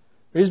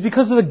 It is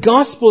because of the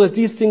gospel that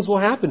these things will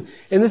happen.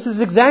 And this is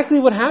exactly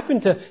what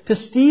happened to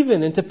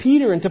Stephen and to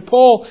Peter and to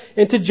Paul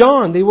and to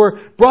John. They were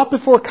brought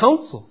before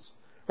councils.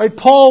 Right?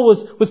 Paul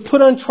was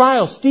put on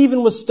trial.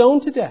 Stephen was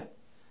stoned to death.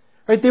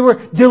 Right? They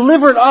were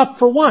delivered up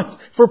for what?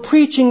 For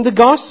preaching the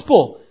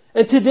gospel.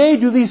 And today,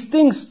 do these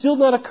things still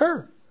not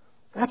occur?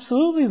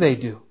 Absolutely they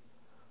do.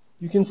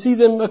 You can see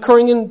them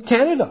occurring in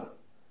Canada,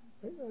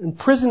 in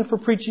prison for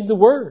preaching the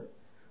Word.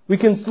 We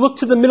can look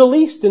to the Middle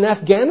East and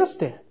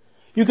Afghanistan.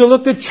 You can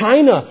look to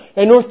China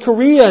and North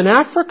Korea and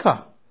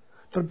Africa.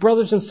 But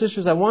brothers and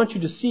sisters, I want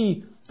you to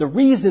see the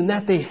reason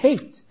that they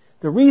hate.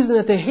 The reason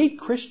that they hate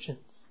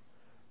Christians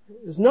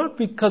is not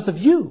because of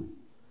you.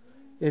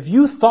 If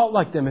you thought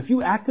like them, if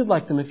you acted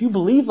like them, if you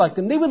believed like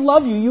them, they would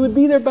love you. You would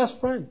be their best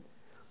friend.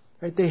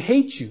 Right? They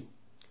hate you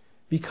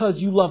because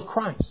you love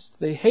Christ.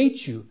 They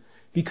hate you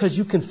because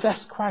you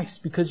confess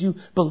Christ, because you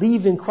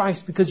believe in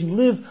Christ, because you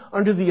live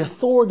under the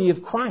authority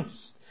of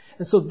Christ.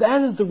 And so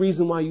that is the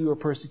reason why you are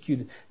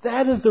persecuted.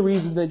 That is the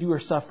reason that you are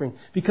suffering.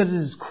 Because it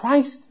is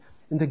Christ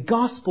and the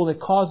gospel that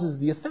causes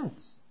the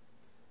offense.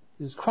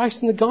 It is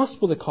Christ and the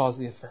gospel that cause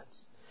the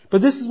offense.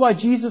 But this is why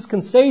Jesus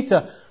can say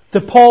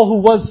to Paul,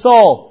 who was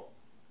Saul,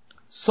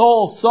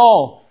 Saul,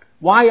 Saul,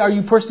 why are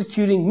you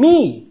persecuting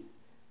me?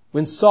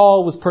 When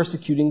Saul was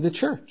persecuting the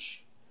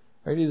church.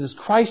 Right? It is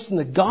Christ and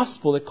the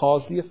gospel that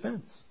caused the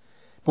offense.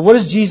 But what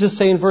does Jesus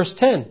say in verse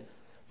 10?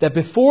 That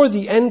before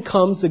the end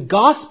comes, the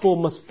gospel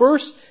must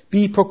first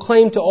be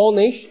proclaimed to all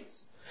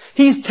nations.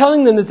 He's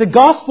telling them that the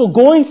gospel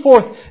going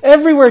forth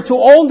everywhere to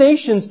all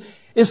nations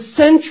is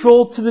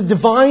central to the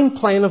divine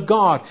plan of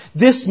God.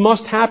 This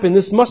must happen.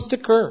 This must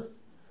occur.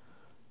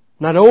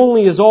 Not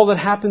only is all that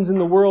happens in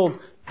the world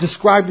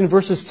described in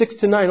verses 6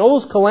 to 9, all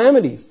those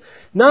calamities,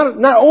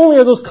 not only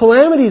are those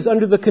calamities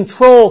under the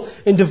control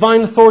and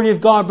divine authority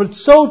of God, but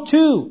so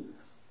too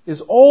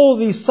is all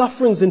these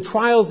sufferings and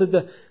trials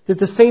that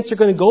the saints are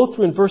going to go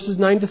through in verses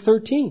 9 to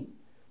 13.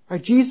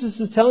 Right? Jesus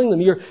is telling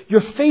them,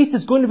 your faith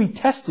is going to be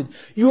tested.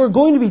 You are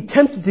going to be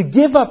tempted to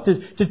give up,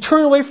 to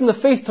turn away from the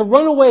faith, to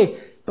run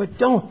away. But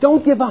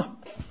don't give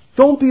up.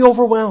 Don't be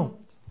overwhelmed.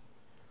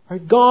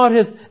 Right? God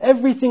has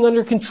everything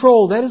under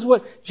control. That is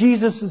what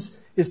Jesus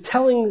is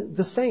telling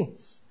the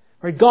saints.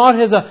 Right? God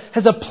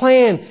has a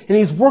plan, and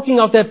He's working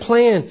out that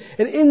plan.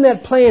 And in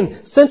that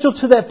plan, central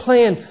to that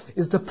plan,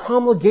 is the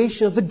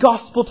promulgation of the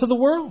gospel to the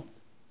world.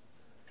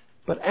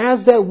 But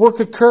as that work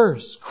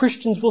occurs,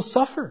 Christians will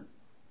suffer.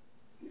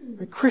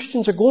 Right?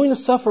 Christians are going to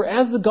suffer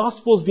as the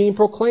gospel is being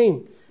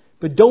proclaimed.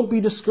 But don't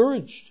be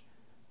discouraged.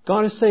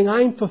 God is saying,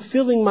 I am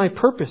fulfilling my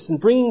purpose in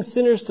bringing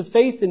sinners to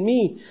faith in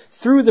me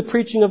through the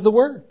preaching of the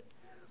Word.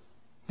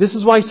 This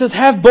is why He says,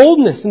 have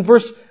boldness. In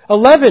verse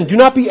 11, do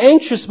not be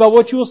anxious about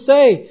what you will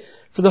say,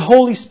 for the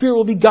Holy Spirit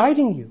will be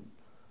guiding you.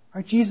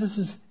 Right?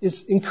 Jesus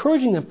is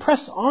encouraging them.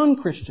 Press on,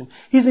 Christian.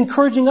 He's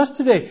encouraging us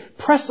today.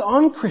 Press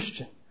on,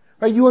 Christian.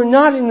 Right? You are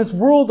not in this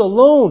world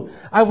alone.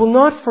 I will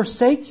not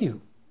forsake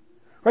you.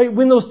 Right?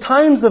 When those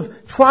times of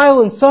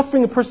trial and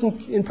suffering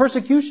and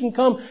persecution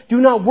come, do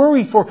not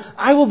worry, for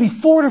I will be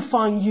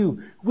fortifying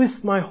you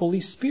with my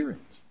Holy Spirit.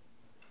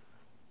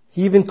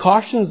 He even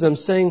cautions them,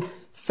 saying,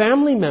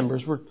 family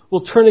members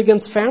will turn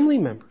against family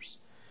members.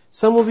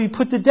 Some will be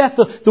put to death.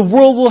 The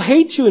world will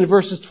hate you in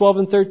verses 12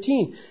 and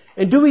 13.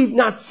 And do we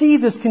not see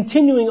this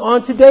continuing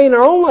on today in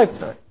our own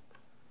lifetime?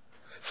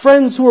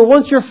 Friends who were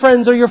once your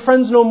friends are your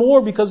friends no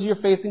more because of your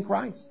faith in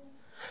Christ.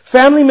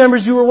 Family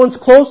members you were once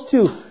close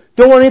to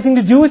don't want anything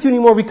to do with you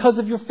anymore because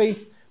of your faith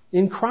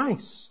in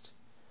Christ.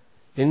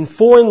 In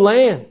foreign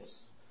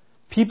lands,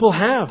 people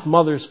have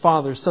mothers,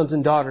 fathers, sons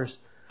and daughters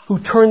who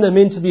turn them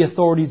into the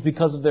authorities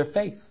because of their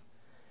faith.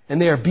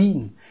 And they are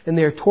beaten, and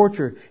they are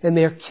tortured, and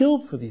they are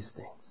killed for these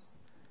things.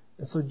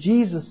 And so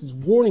Jesus is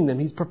warning them.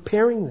 He's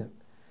preparing them.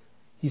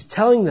 He's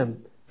telling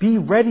them, be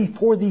ready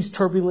for these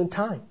turbulent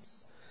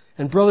times.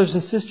 And brothers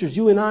and sisters,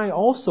 you and I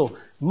also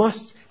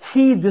must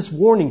heed this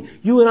warning.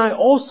 You and I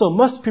also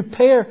must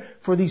prepare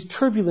for these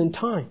turbulent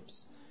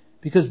times.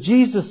 Because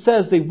Jesus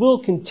says they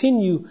will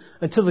continue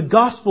until the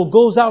gospel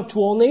goes out to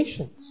all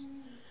nations.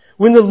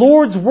 When the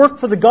Lord's work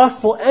for the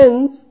gospel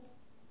ends,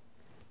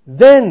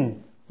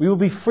 then we will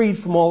be freed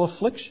from all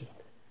affliction.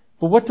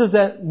 But what does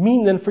that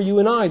mean then for you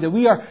and I? That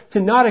we are to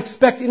not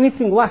expect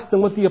anything less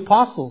than what the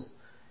apostles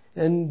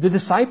and the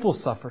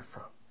disciples suffered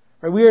from.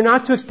 Right? We are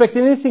not to expect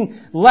anything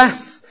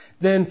less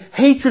than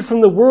hatred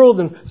from the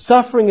world and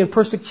suffering and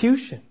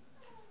persecution.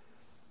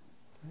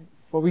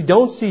 What we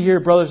don't see here,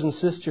 brothers and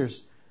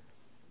sisters,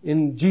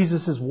 in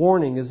Jesus'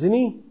 warning is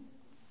any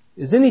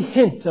is any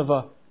hint of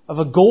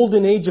a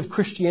golden age of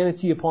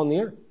Christianity upon the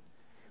earth.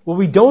 What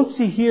we don't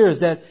see here is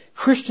that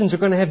Christians are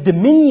going to have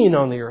dominion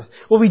on the earth.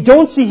 What we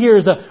don't see here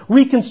is a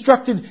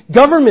reconstructed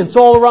governments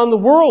all around the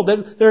world that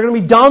are going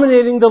to be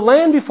dominating the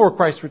land before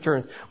Christ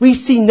returns. We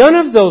see none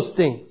of those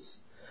things.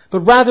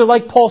 But rather,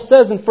 like Paul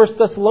says in 1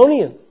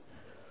 Thessalonians,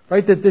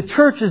 right, that the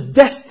church is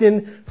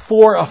destined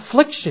for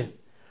affliction.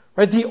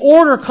 Right? The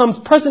order comes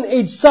present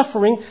age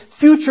suffering,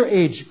 future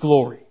age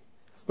glory.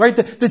 Right?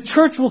 The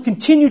church will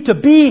continue to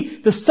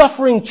be the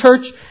suffering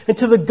church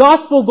until the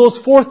gospel goes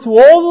forth to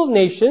all the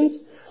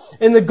nations,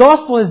 and the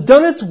gospel has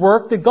done its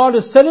work that God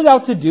has set it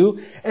out to do,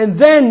 and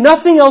then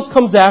nothing else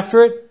comes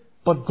after it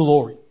but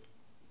glory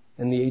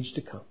and the age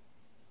to come.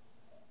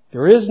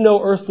 There is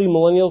no earthly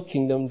millennial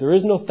kingdom. There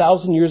is no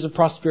 1,000 years of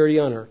prosperity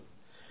on earth.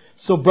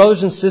 So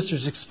brothers and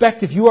sisters,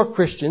 expect if you are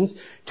Christians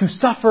to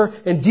suffer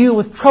and deal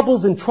with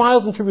troubles and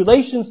trials and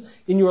tribulations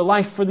in your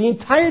life for the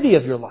entirety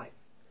of your life.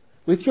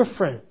 With your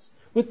friends,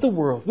 with the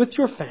world, with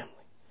your family.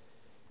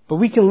 But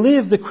we can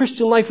live the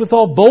Christian life with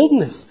all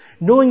boldness,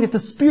 knowing that the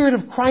Spirit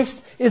of Christ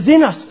is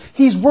in us.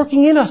 He's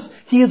working in us.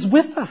 He is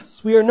with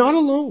us. We are not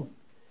alone.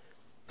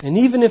 And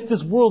even if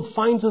this world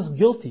finds us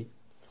guilty,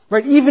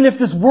 right, even if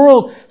this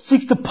world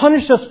seeks to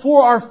punish us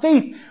for our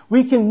faith,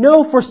 we can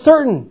know for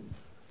certain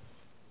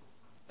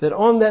that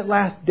on that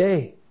last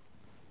day,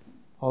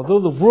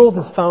 although the world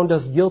has found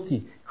us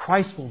guilty,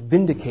 Christ will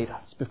vindicate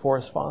us before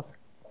His Father.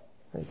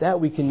 Right? That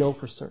we can know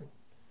for certain.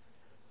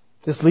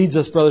 This leads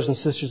us, brothers and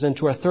sisters,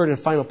 into our third and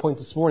final point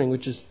this morning,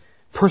 which is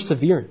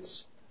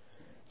perseverance.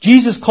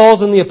 Jesus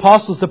calls on the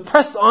apostles to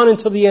press on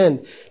until the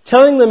end,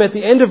 telling them at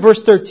the end of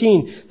verse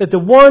 13 that the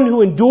one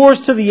who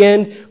endures to the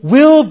end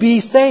will be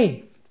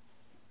saved.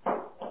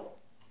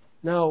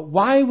 Now,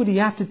 why would He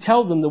have to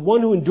tell them the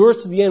one who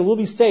endures to the end will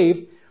be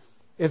saved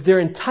if their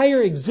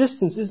entire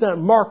existence is not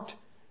marked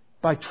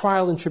by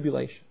trial and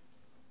tribulation?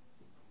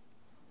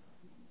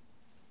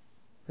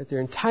 That their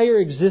entire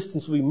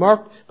existence will be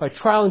marked by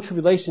trial and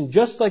tribulation,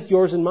 just like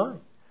yours and mine.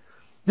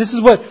 This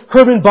is what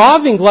Herman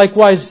Bavinck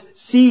likewise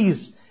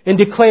sees and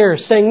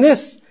declares, saying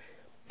this: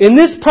 in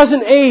this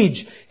present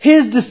age,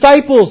 his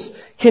disciples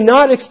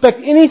cannot expect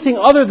anything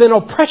other than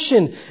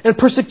oppression and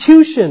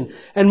persecution,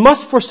 and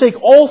must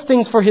forsake all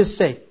things for his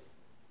sake.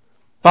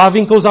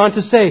 Bavinck goes on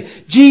to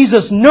say,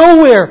 Jesus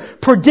nowhere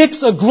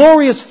predicts a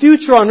glorious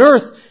future on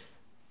earth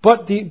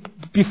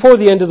before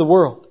the end of the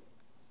world.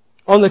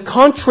 On the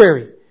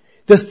contrary,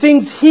 the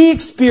things he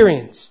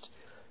experienced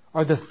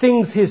are the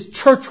things his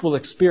church will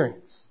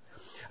experience.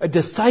 A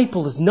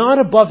disciple is not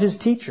above his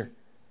teacher,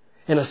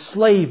 and a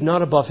slave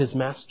not above his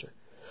master.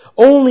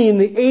 Only in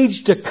the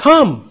age to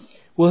come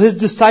will his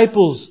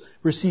disciples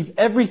receive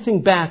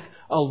everything back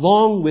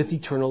along with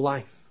eternal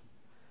life.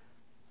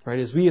 Right?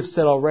 As we have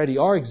said already,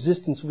 our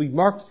existence will be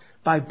marked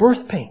by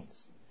birth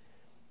pains.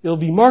 It will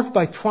be marked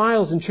by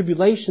trials and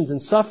tribulations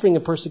and suffering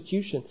and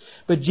persecution.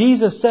 But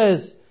Jesus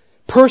says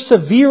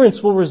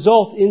perseverance will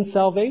result in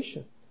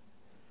salvation.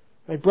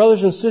 Right,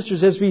 brothers and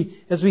sisters, as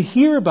we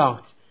hear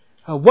about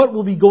what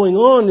will be going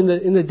on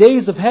in the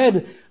days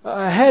ahead,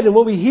 and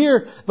what we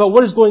hear about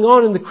what is going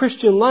on in the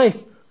Christian life,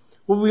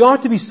 what we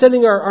ought to be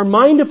setting our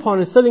mind upon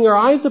and setting our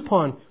eyes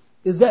upon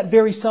is that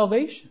very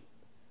salvation.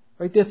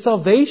 Right? That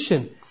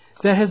salvation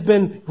that has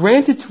been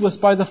granted to us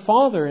by the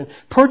Father and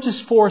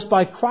purchased for us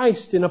by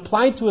Christ and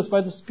applied to us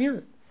by the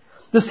Spirit.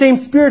 The same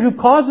Spirit who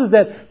causes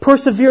that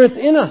perseverance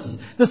in us.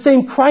 The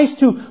same Christ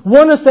who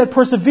won us that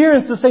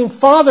perseverance. The same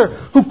Father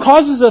who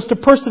causes us to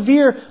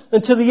persevere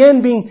until the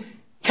end, being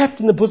kept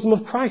in the bosom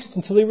of Christ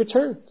until He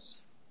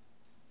returns.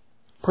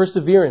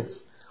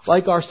 Perseverance,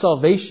 like our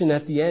salvation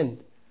at the end,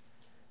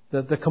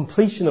 the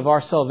completion of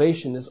our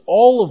salvation, is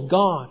all of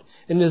God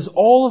and is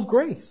all of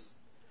grace.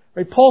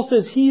 Right? Paul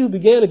says, He who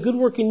began a good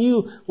work in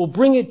you will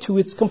bring it to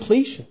its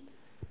completion.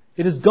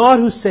 It is God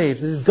who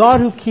saves. It is God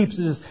who keeps.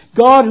 It is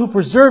God who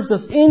preserves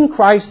us in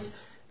Christ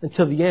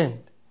until the end.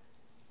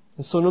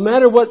 And so no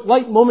matter what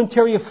light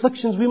momentary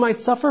afflictions we might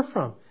suffer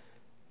from,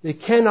 they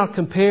cannot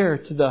compare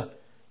to the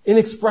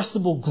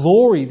inexpressible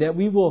glory that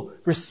we will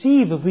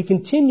receive if we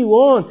continue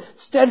on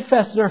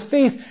steadfast in our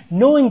faith,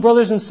 knowing,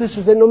 brothers and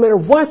sisters, that no matter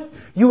what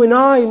you and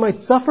I might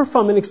suffer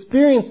from and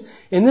experience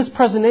in this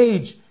present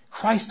age,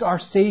 Christ our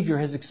Savior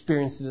has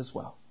experienced it as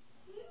well.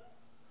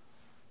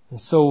 And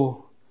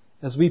so,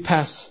 as we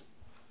pass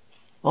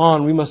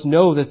on, we must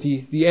know that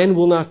the end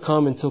will not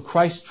come until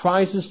Christ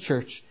tries His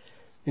church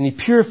and He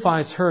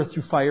purifies her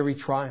through fiery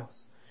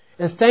trials.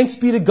 And thanks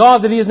be to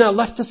God that He has not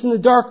left us in the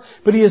dark,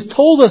 but He has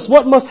told us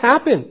what must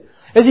happen.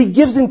 As He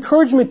gives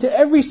encouragement to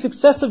every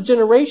successive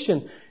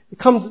generation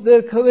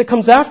that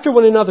comes after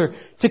one another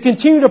to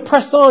continue to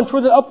press on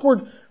toward the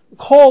upward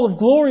call of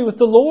glory with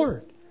the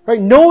Lord. Right?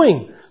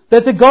 Knowing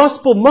that the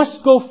gospel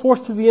must go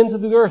forth to the ends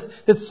of the earth,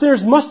 that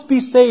sinners must be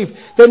saved,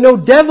 that no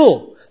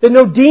devil, that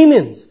no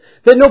demons,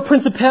 that no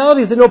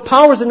principalities, that no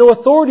powers, and no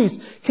authorities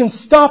can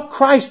stop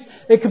Christ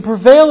and can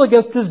prevail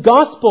against His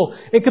gospel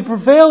and can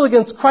prevail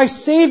against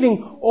Christ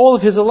saving all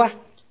of His elect.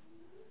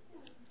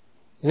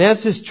 And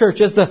as His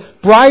church, as the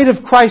bride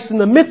of Christ in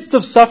the midst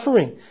of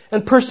suffering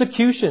and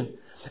persecution,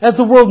 as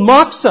the world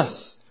mocks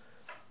us,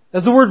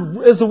 as the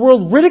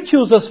world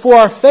ridicules us for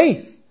our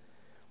faith,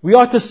 we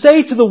ought to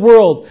say to the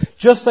world,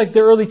 just like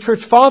the early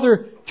church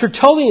father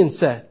Tertullian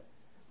said,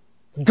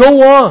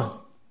 go on,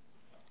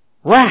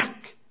 rack,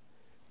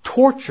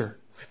 torture,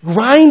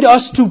 grind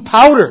us to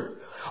powder.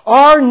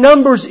 Our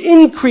numbers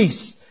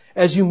increase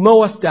as you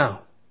mow us down.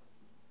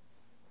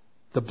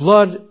 The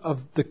blood of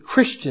the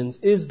Christians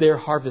is their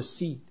harvest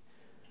seed.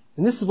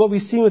 And this is what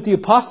we've seen with the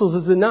apostles,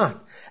 is it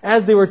not?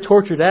 As they were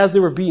tortured, as they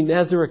were beaten,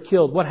 as they were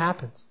killed, what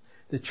happens?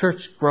 The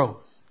church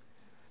grows.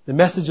 The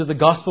message of the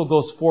gospel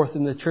goes forth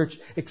and the church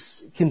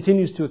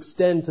continues to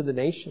extend to the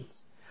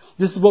nations.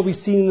 This is what we've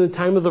seen in the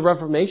time of the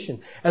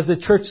Reformation. As the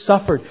church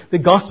suffered, the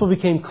gospel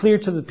became clear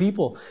to the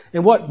people.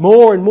 And what?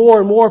 More and more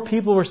and more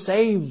people were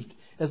saved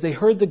as they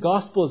heard the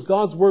gospel, as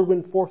God's word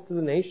went forth to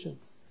the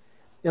nations.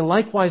 And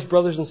likewise,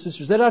 brothers and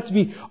sisters, that ought to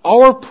be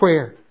our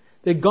prayer,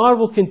 that God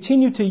will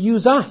continue to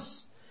use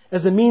us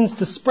as a means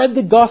to spread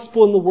the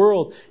gospel in the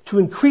world, to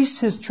increase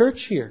His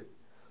church here,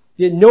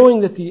 yet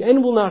knowing that the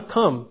end will not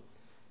come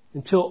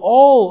until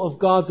all of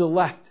God's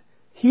elect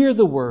hear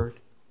the word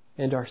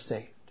and are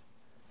saved.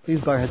 Please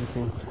bow your heads with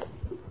me.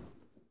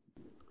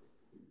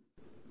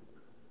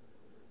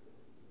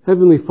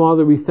 Heavenly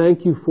Father, we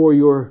thank You for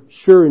Your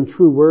sure and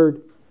true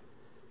word.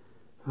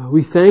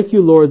 We thank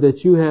You, Lord,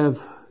 that You have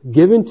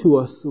given to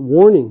us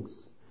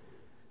warnings.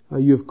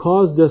 You have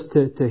caused us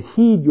to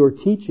heed Your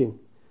teaching.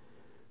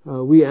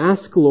 We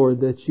ask,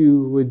 Lord, that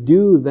You would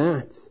do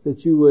that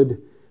You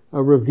would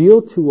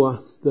reveal to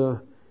us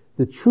the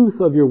truth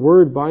of Your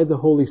word by the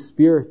Holy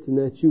Spirit, and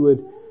that You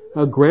would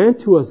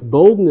grant to us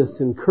boldness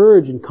and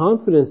courage and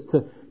confidence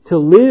to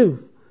live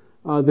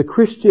the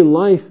Christian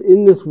life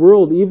in this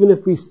world, even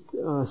if we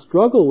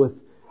struggle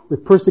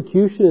with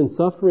persecution and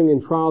suffering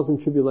and trials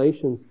and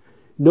tribulations,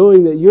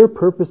 knowing that Your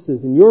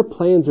purposes and Your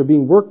plans are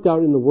being worked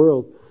out in the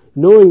world,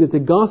 knowing that the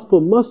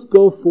gospel must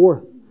go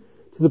forth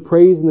to the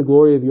praise and the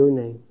glory of Your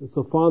name. And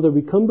so, Father,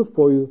 we come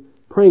before You,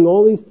 praying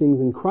all these things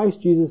in Christ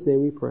Jesus'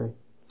 name we pray.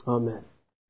 Amen.